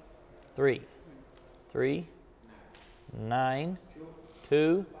 3, 3, 9,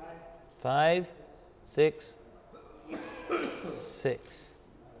 2, 5, 6, 6,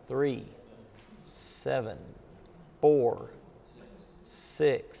 3, 7, 4,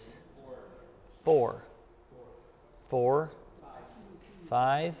 6, 4, 4,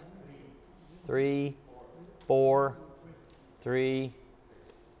 5, 3, 4, 3,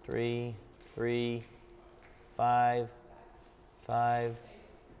 3, 3, 5, 5,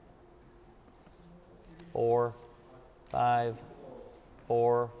 4, 5,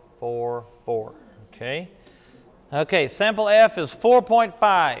 4, 4, 4. Okay. Okay, sample F is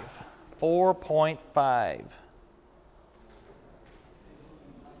 4.5. 4.5.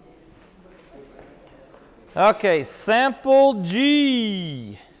 Okay, sample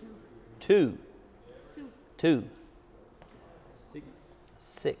G. 2. 2.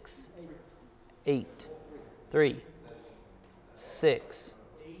 6. 8. 3. 6.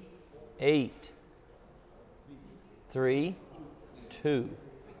 8. 3. 2.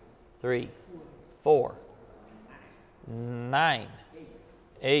 3. 4. 9.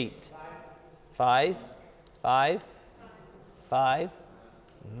 8. 5. 5. 5.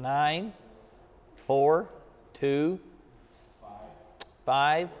 9. 4. 2.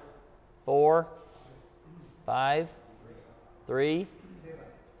 5. 4. 5. 3.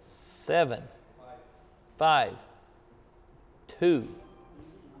 7. 5. 2.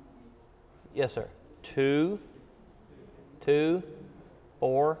 Yes, sir. 2. 2.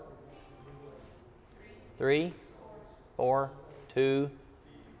 4. 3. 4. 2.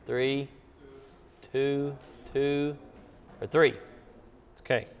 3. 2. 2. Or 3.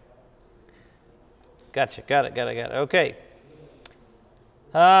 Okay. Gotcha. Got it. Okay.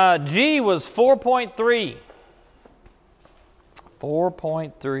 G was 4.3.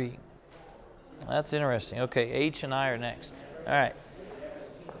 4.3. That's interesting. Okay, H and I are next. All right.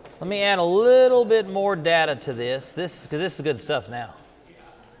 Let me add a little bit more data to this, because this is good stuff now.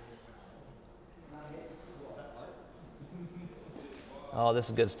 Oh, this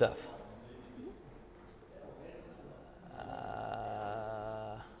is good stuff.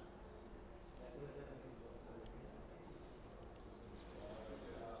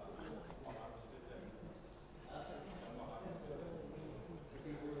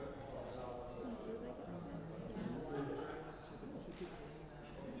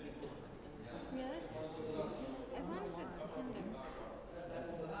 Really? As long as it's tender.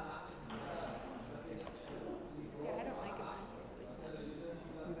 Yeah, I don't like it when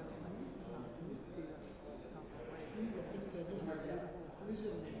it's really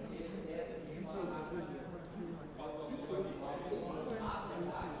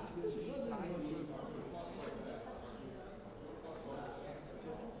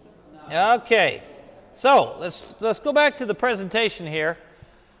tender. Okay, so let's go back to the presentation here.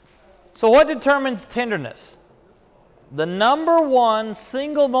 So what determines tenderness? The number one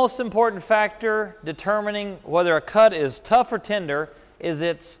single most important factor determining whether a cut is tough or tender is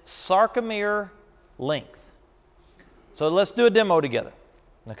its sarcomere length. So let's do a demo together.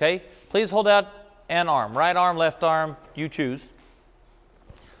 Okay, please hold out an arm, right arm, left arm, you choose.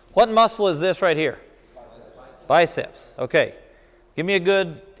 What muscle is this right here? Biceps. Okay, give me a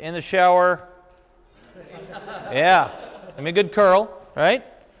good in the shower. Yeah, give me a good curl, right?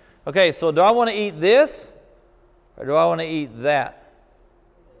 Okay, so do I want to eat this or do I want to eat that?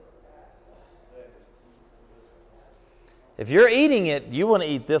 If you're eating it, you want to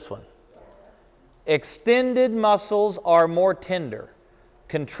eat this one. Extended muscles are more tender.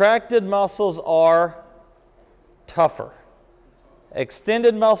 Contracted muscles are tougher.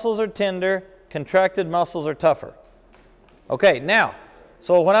 Extended muscles are tender. Contracted muscles are tougher. Okay, now,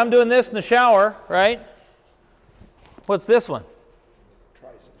 so when I'm doing this in the shower, right? What's this one?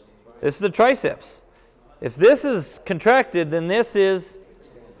 Triceps. This is the triceps. If this is contracted, then this is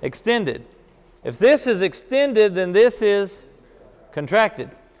extended. If this is extended, then this is contracted.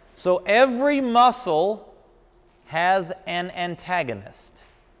 So every muscle has an antagonist.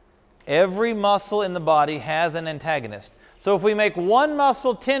 Every muscle in the body has an antagonist. So if we make one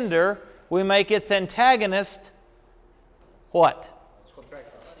muscle tender, we make its antagonist what?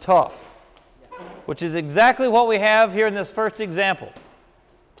 Tough. Which is exactly what we have here in this first example.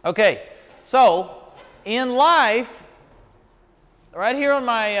 Okay, so in life, right here on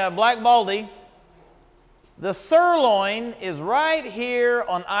my black baldy, the sirloin is right here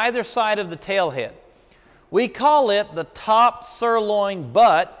on either side of the tail head. We call it the top sirloin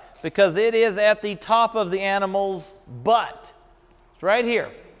butt because it is at the top of the animal's butt. It's right here.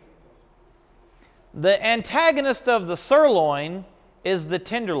 The antagonist of the sirloin is the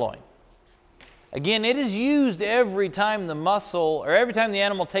tenderloin. Again, it is used every time the muscle, or every time the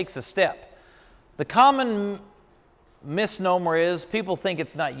animal takes a step. The common misnomer is people think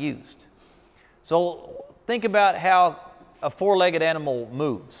it's not used. So think about how a four-legged animal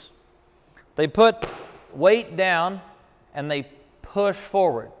moves. They put weight down and they push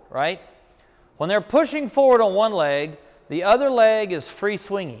forward, right? When they're pushing forward on one leg, the other leg is free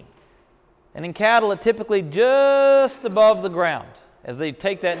swinging. And in cattle, it's typically just above the ground as they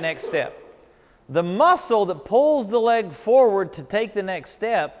take that next step. The muscle that pulls the leg forward to take the next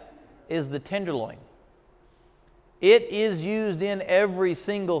step is the tenderloin. It is used in every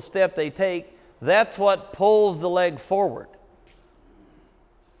single step they take. That's what pulls the leg forward.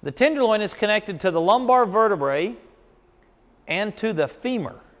 The tenderloin is connected to the lumbar vertebrae and to the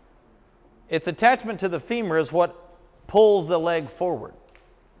femur. Its attachment to the femur is what pulls the leg forward.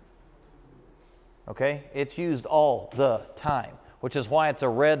 Okay? It's used all the time, which is why it's a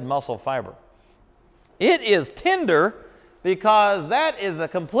red muscle fiber. It is tender because that is a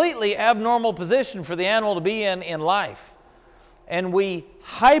completely abnormal position for the animal to be in life. And we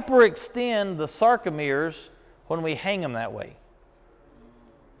hyperextend the sarcomeres when we hang them that way.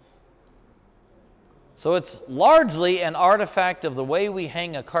 So it's largely an artifact of the way we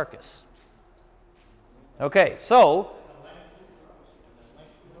hang a carcass. Okay, so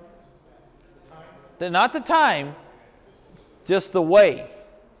not the time, just the way.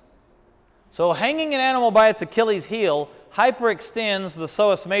 So hanging an animal by its Achilles heel hyperextends the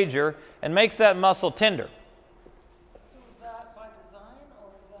psoas major and makes that muscle tender. So is that by design,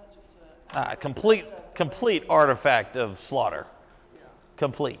 or is that just a... Complete artifact of slaughter. Yeah.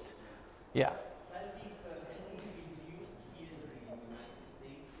 Complete. Yeah.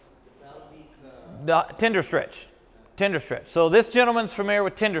 The tender stretch. Tender stretch. So this gentleman's familiar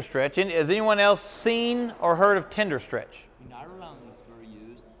with tender stretch. Has anyone else seen or heard of tender stretch? In Ireland, it's very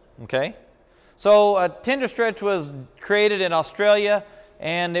used. Okay. So tender stretch was created in Australia,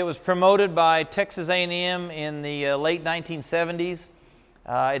 and it was promoted by Texas A&M in the late 1970s.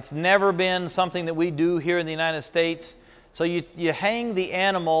 It's never been something that we do here in the United States. So you hang the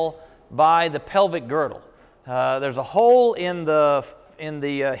animal by the pelvic girdle. There's a hole in the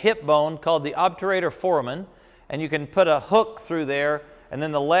hip bone called the obturator foramen, and you can put a hook through there, and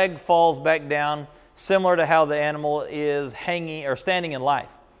then the leg falls back down, similar to how the animal is hanging or standing in life.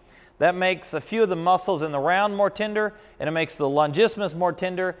 That makes a few of the muscles in the round more tender, and it makes the longissimus more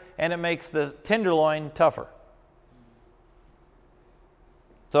tender, and it makes the tenderloin tougher.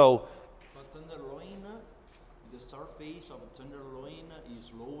 So, But tenderloin, the surface of tenderloin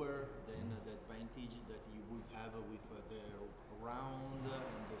is lower than the advantage that you would have with the round and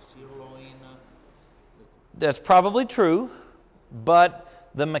the sirloin. that's probably true, but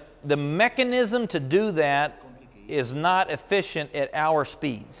the mechanism to do that is not efficient at our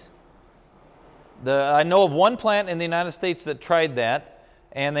speeds. I know of one plant in the United States that tried that,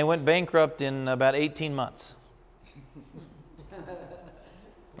 and they went bankrupt in about 18 months.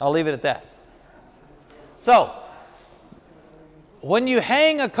 I'll leave it at that. So, when you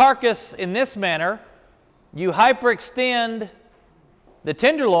hang a carcass in this manner, you hyperextend the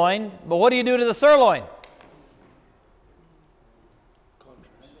tenderloin, but what do you do to the sirloin?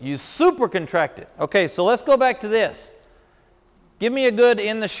 You super contract it. Okay, so let's go back to this. Give me a good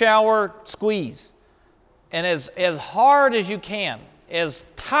in the shower squeeze. And as hard as you can, as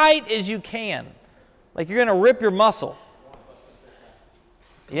tight as you can, like you're going to rip your muscle.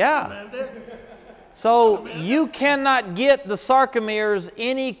 Yeah. So you cannot get the sarcomeres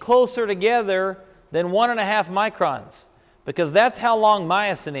any closer together than 1.5 microns, because that's how long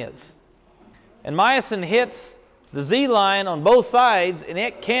myosin is. And myosin hits the Z-line on both sides, and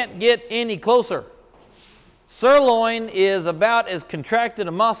it can't get any closer. Sirloin is about as contracted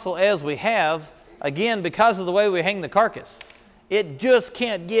a muscle as we have, again, because of the way we hang the carcass. It just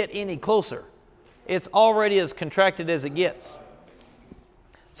can't get any closer. It's already as contracted as it gets.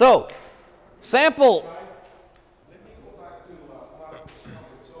 So, sample. Let me go back to Mark's comment.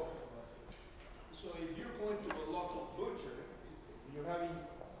 So if you're going to a local butcher, you're having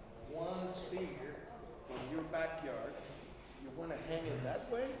one steer from your backyard, you want to hang it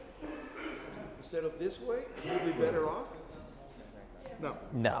that way instead of this way, you'll be better off? No.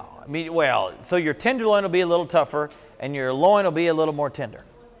 No. I mean, well, so your tenderloin will be a little tougher, and your loin will be a little more tender.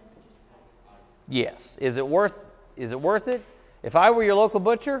 Yes. Is it worth it? If I were your local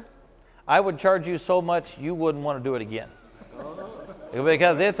butcher, I would charge you so much you wouldn't want to do it again.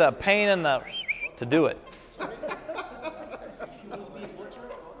 Because it's a pain in the to do it. If you will be a butcher,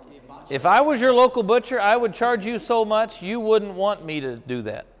 if If I was your local butcher, I would charge you so much you wouldn't want me to do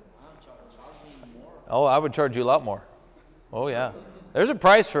that. Charging more. Oh, I would charge you a lot more. Oh, yeah. There's a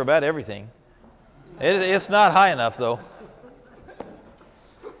price for about everything. It's not high enough, though.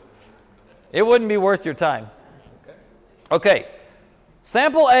 It wouldn't be worth your time. Okay.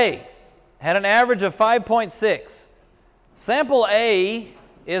 Sample A had an average of 5.6. Sample A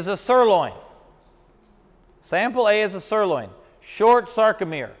is a sirloin. Sample A is a sirloin. Short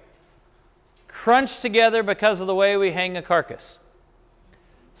sarcomere. Crunched together because of the way we hang a carcass.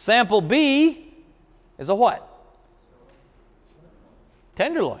 Sample B is a what?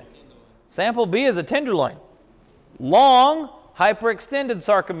 Tenderloin. Sample B is a tenderloin. Long, hyperextended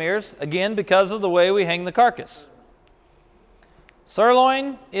sarcomeres, again because of the way we hang the carcass.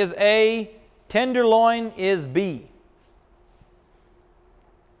 Sirloin is A, tenderloin is B.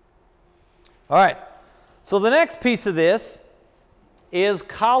 All right, so the next piece of this is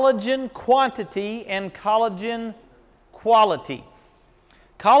collagen quantity and collagen quality.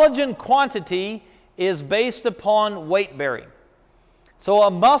 Collagen quantity is based upon weight bearing. So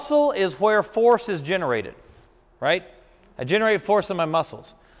a muscle is where force is generated, right? I generate force in my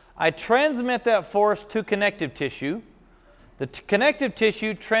muscles. I transmit that force to connective tissue. The connective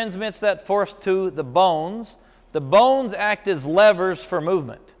tissue transmits that force to the bones. The bones act as levers for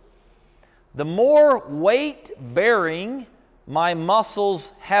movement. The more weight bearing my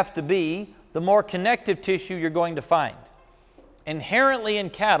muscles have to be, the more connective tissue you're going to find. Inherently in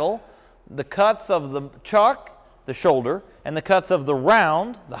cattle, the cuts of the chuck, the shoulder, and the cuts of the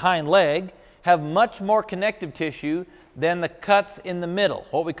round, the hind leg, have much more connective tissue than the cuts in the middle,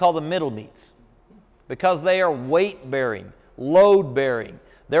 what we call the middle meats, because they are weight bearing, load bearing.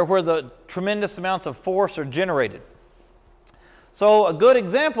 They're where the tremendous amounts of force are generated. So a good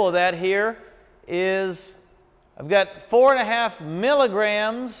example of that here is I've got 4.5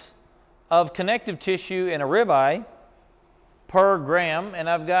 milligrams of connective tissue in a ribeye per gram, and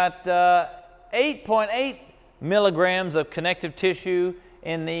I've got 8.8 milligrams of connective tissue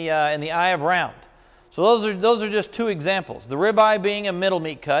in the eye of round. So those are just two examples. The ribeye being a middle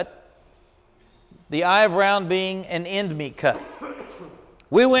meat cut, the eye of round being an end meat cut.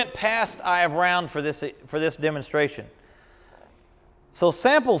 We went past eye of round for this demonstration. So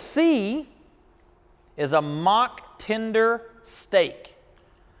sample C is a mock tender steak.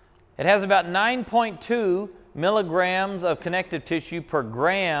 It has about 9.2 milligrams of connective tissue per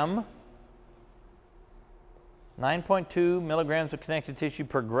gram. 9.2 milligrams of connective tissue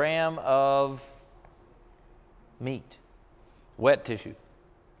per gram of meat, wet tissue.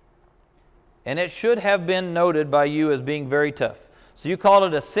 And it should have been noted by you as being very tough. So you called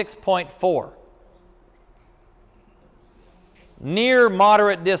it a 6.4. Near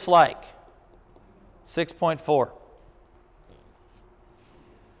moderate dislike, 6.4.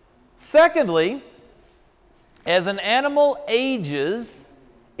 Secondly, as an animal ages,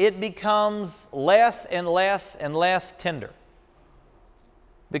 it becomes less and less and less tender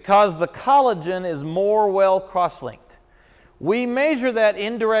because the collagen is more well cross-linked. We measure that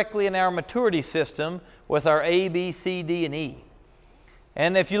indirectly in our maturity system with our A, B, C, D, and E.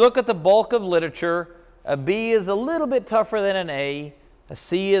 And if you look at the bulk of literature, a B is a little bit tougher than an A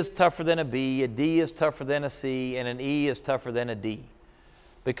C is tougher than a B, a D is tougher than a C, and an E is tougher than a D.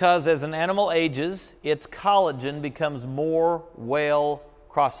 Because as an animal ages, its collagen becomes more well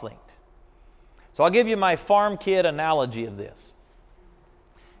cross-linked. So I'll give you my farm kid analogy of this.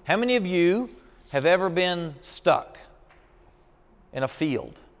 How many of you have ever been stuck in a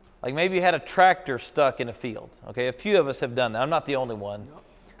field? Like maybe you had a tractor stuck in a field. Okay, a few of us have done that. I'm not the only one.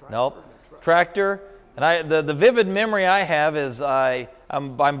 Nope. Tractor. And the vivid memory I have is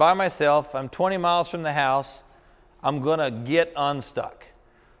I'm by myself. I'm 20 miles from the house. I'm going to get unstuck.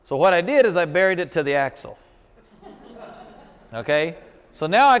 So what I did is I buried it to the axle. Okay? So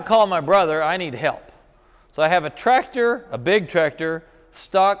now I call my brother. I need help. So I have a tractor, a big tractor,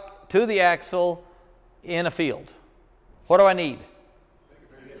 stuck to the axle in a field. What do I need?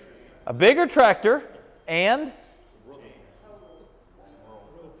 A bigger tractor and?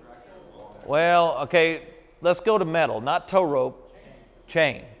 Well, okay, let's go to metal, not tow rope,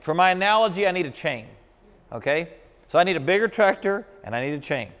 chain. For my analogy, I need a chain, okay? So I need a bigger tractor and I need a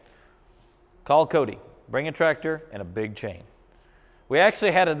chain. Call Cody, bring a tractor and a big chain. We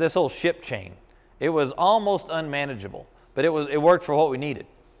actually had this old ship chain. It was almost unmanageable, but it worked for what we needed.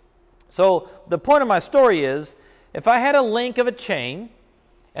 So the point of my story is, if I had a link of a chain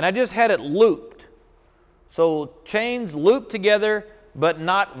and I just had it looped, so chains looped together but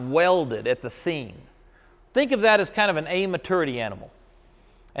not welded at the seam. Think of that as kind of an A maturity animal.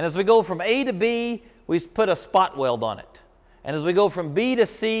 And as we go from A to B, we put a spot weld on it. And as we go from B to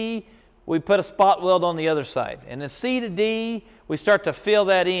C, we put a spot weld on the other side. And then C to D, we start to fill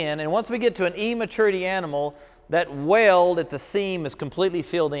that in. And once we get to an E maturity animal, that weld at the seam is completely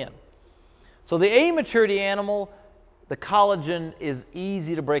filled in. So the A maturity animal, the collagen is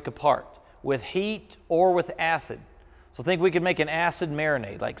easy to break apart with heat or with acid. So think we could make an acid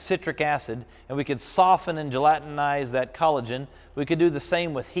marinade, like citric acid, and we could soften and gelatinize that collagen. We could do the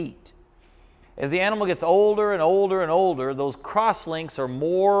same with heat. As the animal gets older and older and older, those cross-links are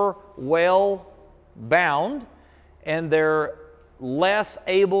more well bound, and they're less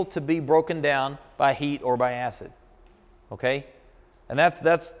able to be broken down by heat or by acid. Okay? And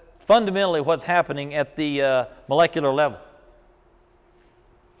that's fundamentally what's happening at the molecular level.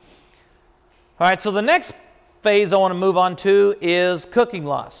 All right, so the next phase I want to move on to is cooking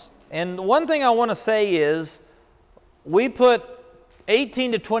loss. And one thing I want to say is we put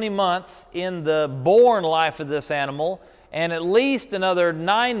 18 to 20 months in the born life of this animal and at least another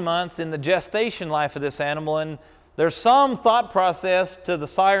 9 months in the gestation life of this animal. And there's some thought process to the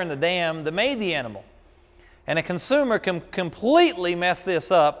sire and the dam that made the animal. And a consumer can completely mess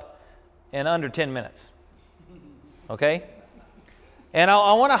this up in under 10 minutes. Okay? And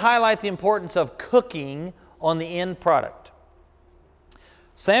I want to highlight the importance of cooking on the end product.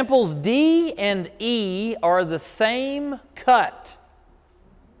 Samples D and E are the same cut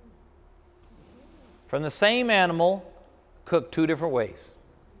from the same animal, cooked 2 different ways.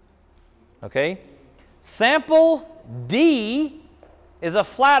 Okay? Sample D is a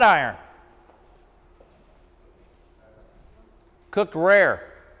flat iron, cooked rare.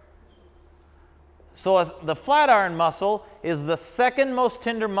 So the flat iron muscle is the second most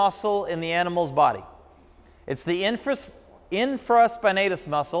tender muscle in the animal's body. It's the infraspinatus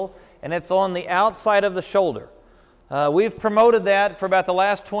muscle, and it's on the outside of the shoulder. We've promoted that for about the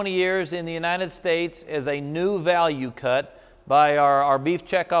last 20 years in the United States as a new value cut by our beef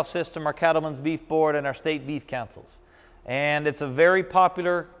checkoff system, our Cattlemen's Beef Board, and our state beef councils. And it's a very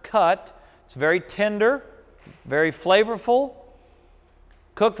popular cut. It's very tender, very flavorful.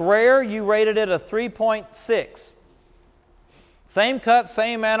 Cooked rare, you rated it a 3.6. Same cut,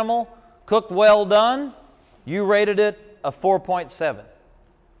 same animal, cooked well done, you rated it a 4.7.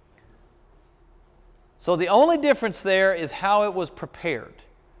 So the only difference there is how it was prepared.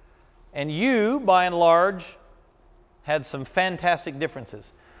 And you, by and large, had some fantastic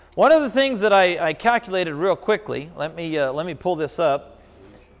differences. One of the things that I calculated real quickly, let me pull this up,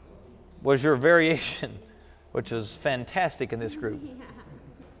 was your variation, which is fantastic in this group.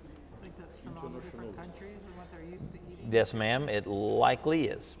 I think that's from all the different countries and what they're used to eating. Yes, ma'am, it likely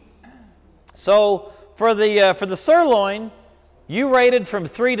is. So for the sirloin, you rated from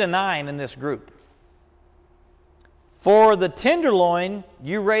 3 to 9 in this group. For the tenderloin,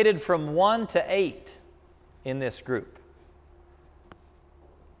 you rated from 1 to 8 in this group.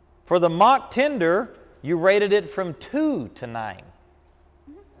 For the mock tender, you rated it from 2 to 9.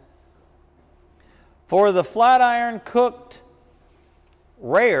 For the flat iron cooked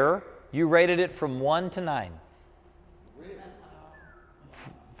rare, you rated it from 1 to 9.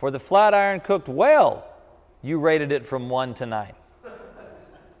 For the flat iron cooked well, you rated it from 1 to 9.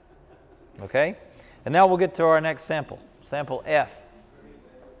 Okay? And now we'll get to our next sample, sample F.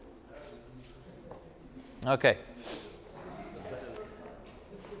 Okay.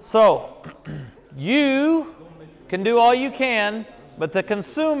 So, you can do all you can, but the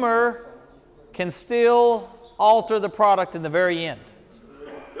consumer can still alter the product in the very end.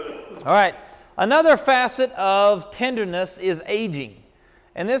 All right. Another facet of tenderness is aging.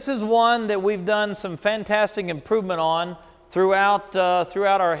 And this is one that we've done some fantastic improvement on throughout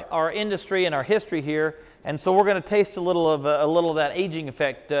our industry and our history here, and so we're going to taste a little of that aging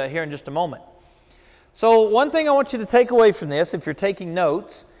effect here in just a moment. So one thing I want you to take away from this, if you're taking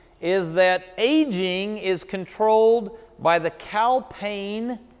notes, is that aging is controlled by the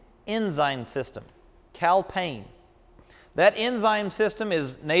calpain enzyme system. Calpain. That enzyme system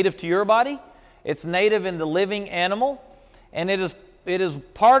is native to your body. It's native in the living animal, and it is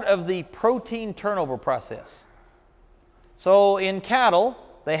part of the protein turnover process. So in cattle,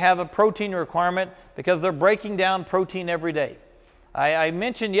 they have a protein requirement because they're breaking down protein every day. I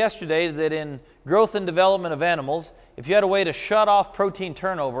mentioned yesterday that in growth and development of animals, if you had a way to shut off protein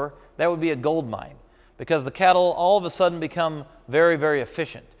turnover, that would be a gold mine, because the cattle all of a sudden become very, very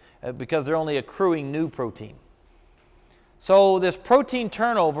efficient because they're only accruing new protein. So this protein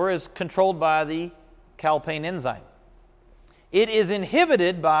turnover is controlled by the calpain enzyme. It is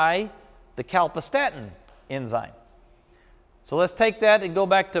inhibited by the calpastatin enzyme. So let's take that and go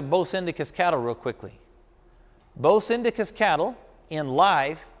back to Bos indicus cattle real quickly. Bos indicus cattle in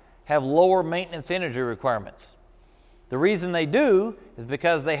life have lower maintenance energy requirements. The reason they do is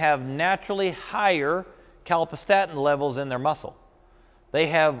because they have naturally higher calprotectin levels in their muscle. They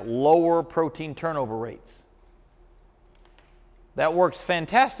have lower protein turnover rates. That works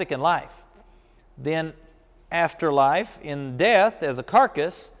fantastic in life. Then afterlife, in death as a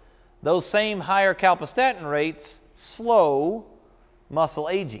carcass, those same higher calprotectin rates slow muscle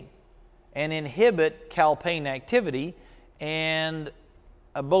aging and inhibit calpain activity, and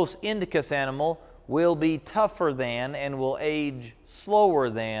a Bos indicus animal will be tougher than and will age slower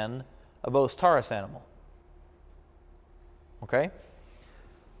than a Bos taurus animal. Okay?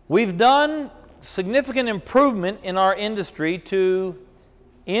 We've done significant improvement in our industry to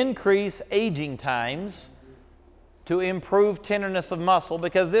increase aging times, to improve tenderness of muscle,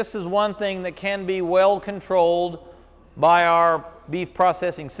 because this is one thing that can be well controlled by our beef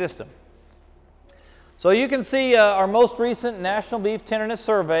processing system. So you can see our most recent National Beef Tenderness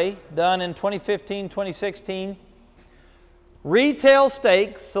Survey done in 2015, 2016. Retail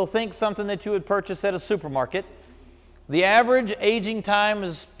steaks, so think something that you would purchase at a supermarket. The average aging time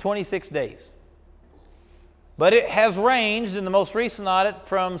is 26 days. But it has ranged in the most recent audit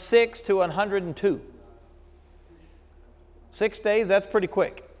from 6 to 102. 6 days, that's pretty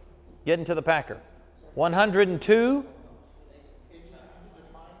quick, getting to the packer. 102.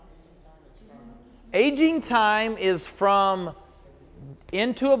 Aging time is from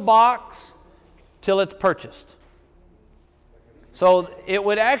into a box till it's purchased. So it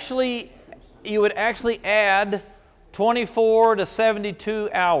would actually, you would actually add 24 to 72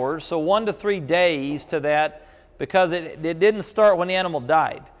 hours, so 1 to 3 days to that, because it didn't start when the animal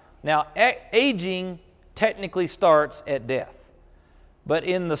died. Now, aging technically starts at death. But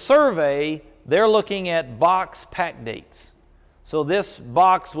in the survey, they're looking at box pack dates. So this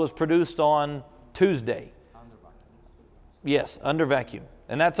box was produced on Tuesday. Under vacuum. Yes, under vacuum.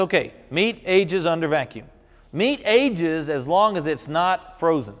 And that's okay. Meat ages under vacuum. Meat ages as long as it's not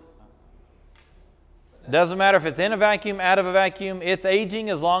frozen. Doesn't matter if it's in a vacuum, out of a vacuum, it's aging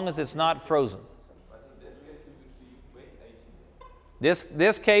as long as it's not frozen.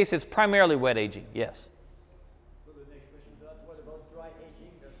 This case, it's primarily wet aging, yes. So the next question, what about dry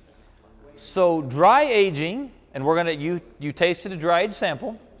aging? So dry aging, and we're going to, you tasted a dry age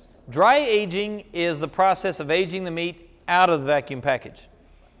sample. Dry aging is the process of aging the meat out of the vacuum package.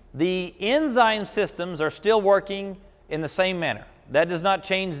 The enzyme systems are still working in the same manner. That does not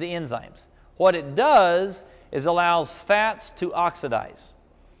change the enzymes. What it does is allows fats to oxidize.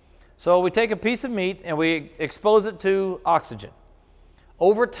 So we take a piece of meat and we expose it to oxygen.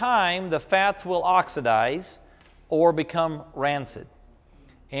 Over time, the fats will oxidize or become rancid.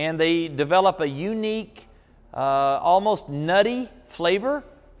 And they develop a unique, almost nutty flavor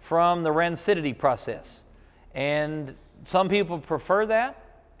from the rancidity process. And some people prefer that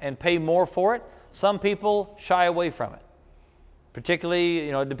and pay more for it. Some people shy away from it. Particularly,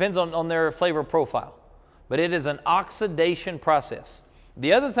 it depends on their flavor profile. But it is an oxidation process.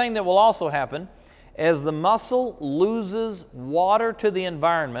 The other thing that will also happen, as the muscle loses water to the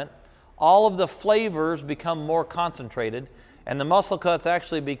environment, all of the flavors become more concentrated, and the muscle cuts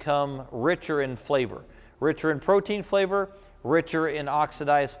actually become richer in flavor, richer in protein flavor, richer in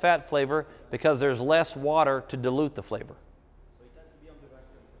oxidized fat flavor, because there's less water to dilute the flavor. So it has to be under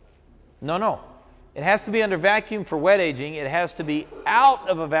vacuum? No. It has to be under vacuum for wet aging. It has to be out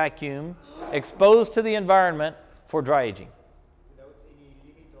of a vacuum, exposed to the environment for dry aging. Without any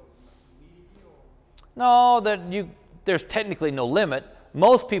limit of humidity? No, there's technically no limit.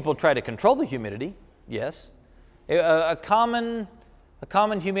 Most people try to control the humidity, yes. A common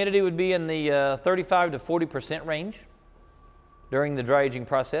humidity would be in the 35 to 40% range during the dry aging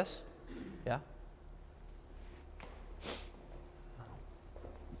process. Yeah.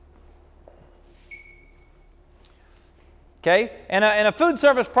 Okay, and a food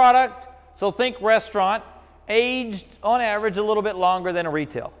service product, so think restaurant, aged on average a little bit longer than a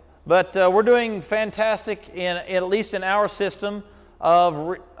retail. But we're doing fantastic at least in our system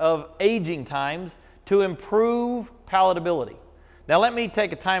of aging times to improve palatability. Now let me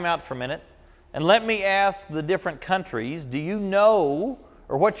take a time out for a minute and let me ask the different countries, do you know,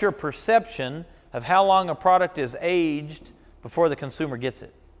 or what's your perception of how long a product is aged before the consumer gets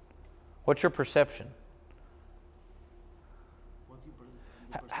it? What's your perception?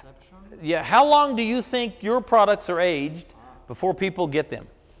 Perception? Yeah, how long do you think your products are aged before people get them?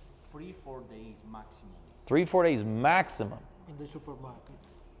 3-4 days maximum. 3-4 days maximum. In the supermarket.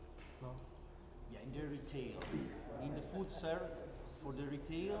 No. Yeah, in the retail. In the food service, for the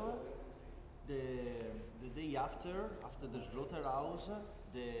retail, the day after the slaughterhouse,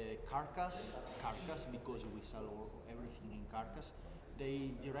 the carcass, because we sell everything in carcass,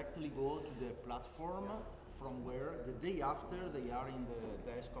 they directly go to the platform from where the day after they are in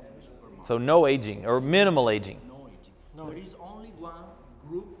the desk of the supermarket. So no aging or minimal aging. No aging. There is only one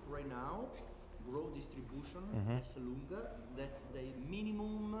group right now, growth distribution, Esselunga, that the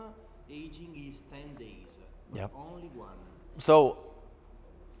minimum aging is 10 days. But Yep. only one. So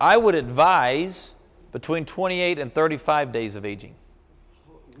I would advise between 28 and 35 days of aging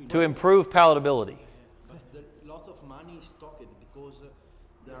to improve palatability. But there lots of money is stocked because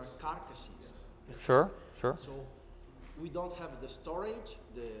there are carcasses. Sure, sure. So we don't have the storage,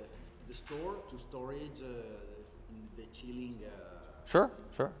 the store to storage the chilling. Sure,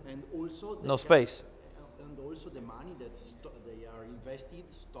 sure. And also No space. And also the money that they are invested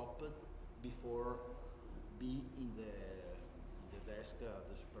stopped before be in the desk at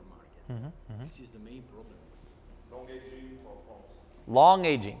the supermarket. This is the main problem. Long aging for farms. Long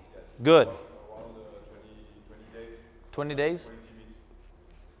aging. Good. Around 20 days. 20 days? 20 meat.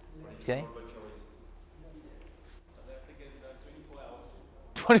 Okay. Butcheries.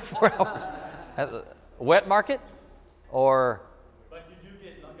 24 hours. At the wet market or? But you do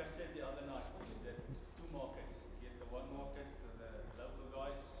get, like I said the other night, is that it's two markets. You get the one market, the local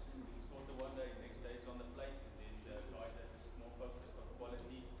guys install the one day, next day it's on the plate, and then the guy that's more focused on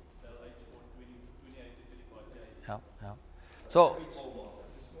quality, they'll age for 28 to 35 days. Yeah, yeah. So,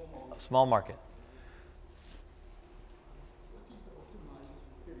 a small market.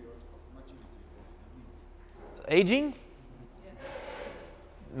 Aging?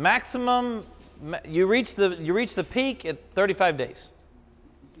 Maximum, you reach the peak at 35 days.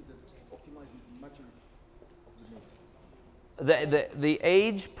 The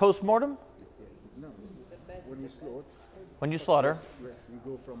age post-mortem? No, when we slaughter. When you slaughter? Yes, we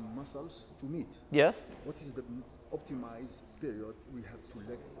go from muscles to meat. Yes. What is the optimized period we have to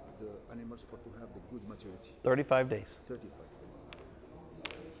let the animals for to have the good maturity? 35 days. 35.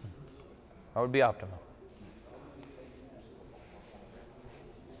 That would be optimal.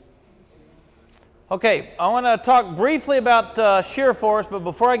 Okay, I want to talk briefly about shear force, but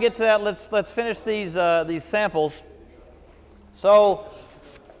before I get to that, let's finish these samples. So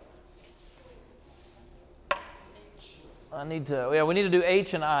we need to do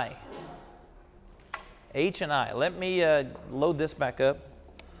H and I. H and I. Let me load this back up,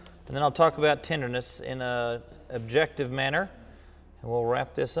 and then I'll talk about tenderness in an objective manner, and we'll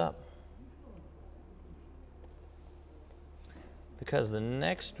wrap this up. Because the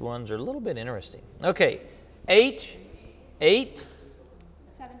next ones are a little bit interesting. Okay, H, 8,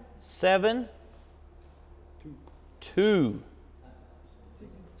 7, 2,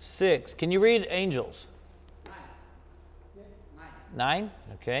 6. Can you read angels? 9,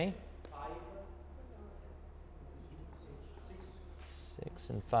 okay. 6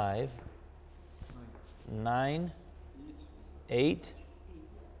 and 5. 9, 8,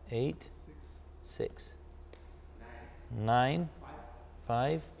 6. 9,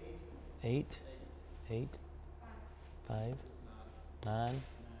 5, 8, 5,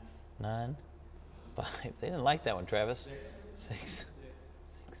 9, 5. They didn't like that one, Travis. 6,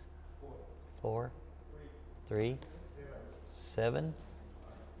 4, 3, 7,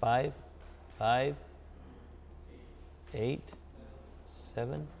 5, 8,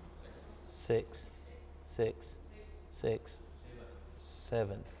 7, 6,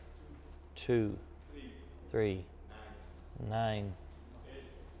 7, 2, 3, 9,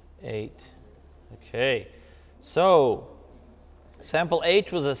 8. Okay, so sample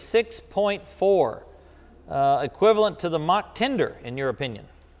H was a 6.4, equivalent to the mock tender, in your opinion.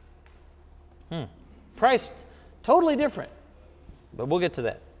 Priced totally different, but we'll get to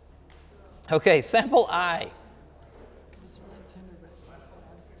that. Okay, sample I.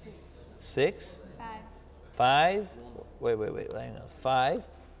 6. 5. Wait, hang on. 5.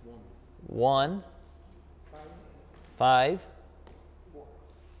 1. 5.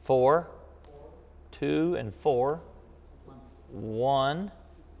 4. 2 and 4. 1.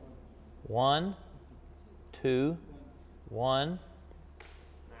 1. 2. 1.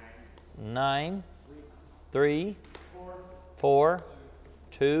 9. 3. 4.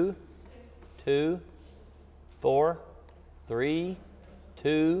 2. 2. 4. 3.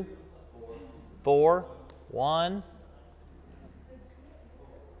 2. 4. 1.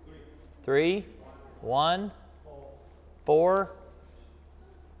 3. 1. 4.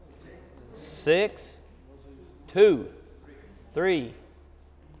 6. 2. 3.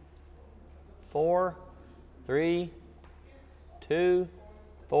 4. 3. 2.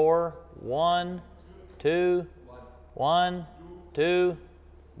 4. 1. 2. 1. 2.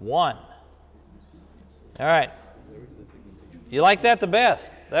 1. All right. You like that the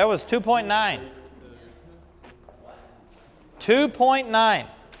best? That was 2.9. 2.9.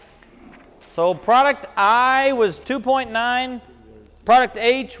 So product I was 2.9. Product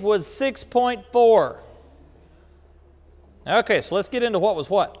H was 6.4. Okay, so let's get into what was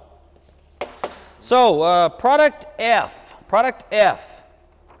what. So product F,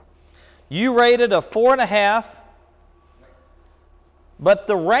 you rated a 4.5, but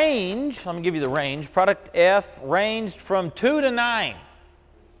the range, let me give you the range, product F ranged from 2 to 9.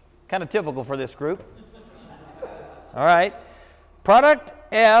 Kind of typical for this group. All right. Product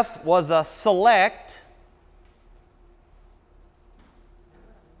F was a select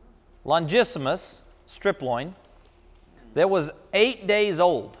longissimus strip loin that was 8 days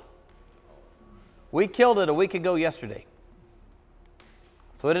old. We killed it a week ago yesterday.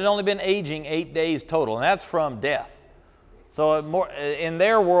 So it had only been aging 8 days total, and that's from death. So in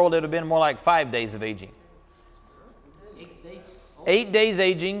their world, it would have been more like 5 days of aging. 8 days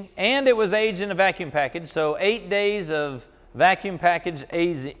aging, and it was aged in a vacuum package. So 8 days of vacuum package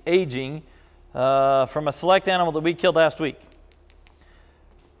aging from a select animal that we killed last week.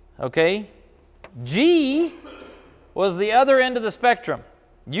 Okay. G was the other end of the spectrum.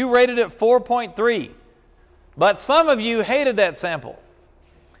 You rated it 4.3, but some of you hated that sample.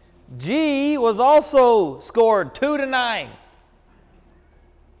 G was also scored 2 to 9.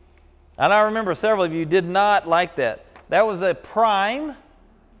 And I remember several of you did not like that. That was a prime,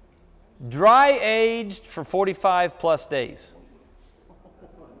 dry aged for 45 plus days.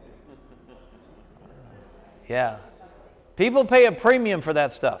 Yeah. People pay a premium for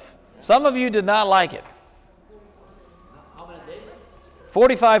that stuff. Some of you did not like it. How many days?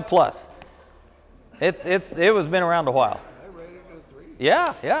 45 plus. It was been around a while. I rated it a 3.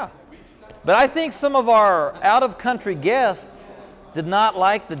 Yeah, yeah. But I think some of our out-of-country guests did not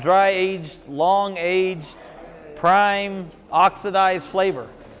like the dry-aged, long-aged, prime, oxidized flavor.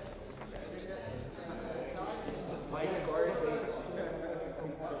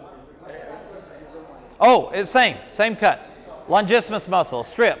 Oh, it's same cut. Longissimus muscle, a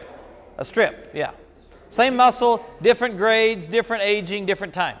strip, yeah. Same muscle, different grades, different aging,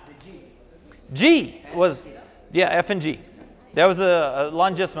 different time. G was, yeah, F and G. That was a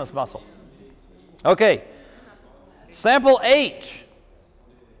longissimus muscle. Okay, sample H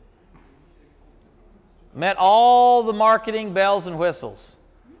met all the marketing bells and whistles.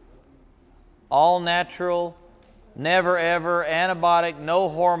 All natural, never ever, antibiotic, no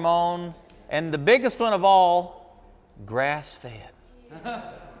hormone, and the biggest one of all, grass-fed.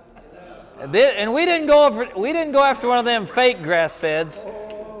 And we didn't go after one of them fake grass-feds.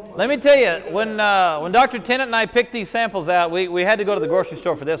 Let me tell you, when Dr. Tennant and I picked these samples out, we had to go to the grocery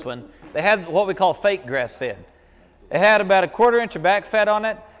store for this one. They had what we call fake grass-fed. It had about a 1/4 inch of back fat on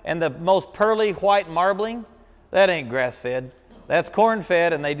it and the most pearly white marbling. That ain't grass-fed. That's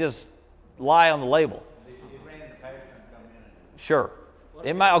corn-fed, and they just lie on the label. Sure.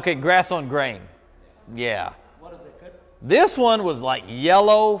 It might, okay, grass on grain. Yeah. This one was like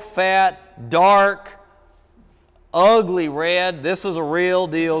yellow, fat, dark, ugly red. This was a real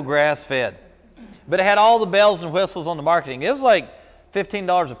deal grass-fed. But it had all the bells and whistles on the marketing. It was like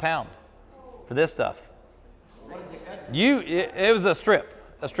 $15 a pound for this stuff. It was a strip.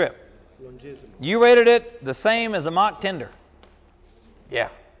 You rated it the same as a mock tender. Yeah.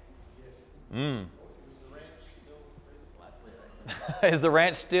 Is the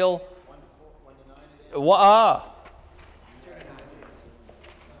ranch still?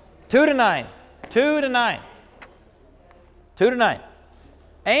 2 to 9. 2 to 9. 2 to 9.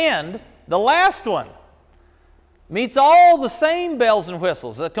 And the last one meets all the same bells and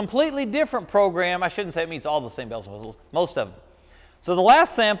whistles. A completely different program. I shouldn't say it meets all the same bells and whistles. Most of them. So the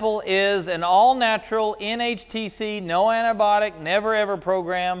last sample is an all-natural NHTC, no antibiotic, never ever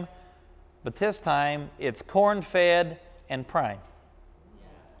program. But this time it's corn-fed and prime.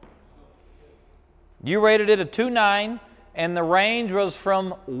 You rated it a 2.9, and the range was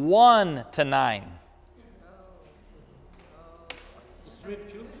from 1 to 9.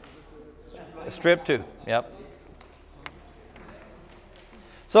 Strip 2, yep.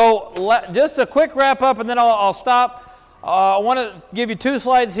 So just a quick wrap up, and then I'll stop. I want to give you 2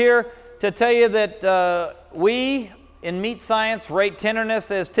 slides here to tell you that we in meat science rate tenderness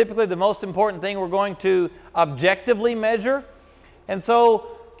as typically the most important thing we're going to objectively measure. And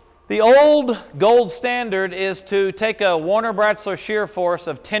so the old gold standard is to take a Warner-Bratzler shear force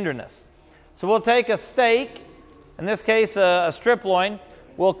of tenderness. So we'll take a steak, in this case a strip loin,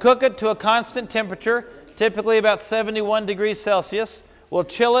 we'll cook it to a constant temperature, typically about 71 degrees Celsius. We'll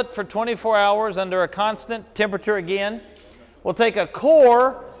chill it for 24 hours under a constant temperature again. We'll take a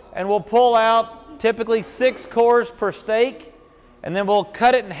core and we'll pull out typically 6 cores per steak, and then we'll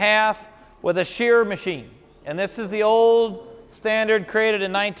cut it in half with a shear machine. And this is the old standard created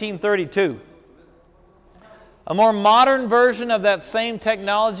in 1932. A more modern version of that same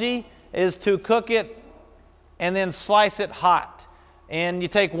technology is to cook it and then slice it hot. And you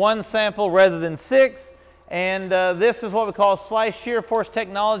take one sample rather than 6, and this is what we call slice shear force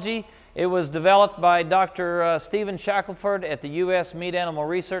technology. It was developed by Dr. Stephen Shackelford at the U.S. Meat Animal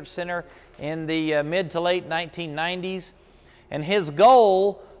Research Center in the mid to late 1990s. And his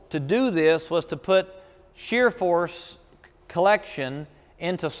goal to do this was to put shear force collection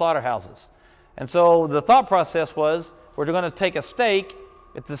into slaughterhouses. And so the thought process was, we're going to take a steak,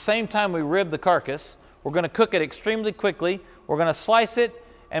 at the same time we rib the carcass, we're going to cook it extremely quickly, we're going to slice it,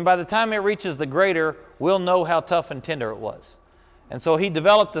 and by the time it reaches the grater, we'll know how tough and tender it was. And so he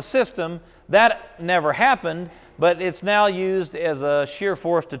developed a system. That never happened, but it's now used as a shear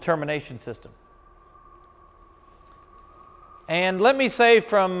force determination system. And let me say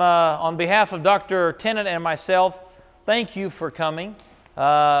from, on behalf of Dr. Tennant and myself, thank you for coming.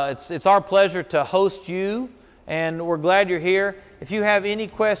 It's our pleasure to host you, and we're glad you're here. If you have any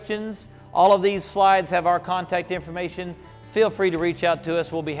questions, all of these slides have our contact information. Feel free to reach out to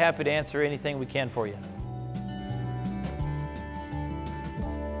us. We'll be happy to answer anything we can for you.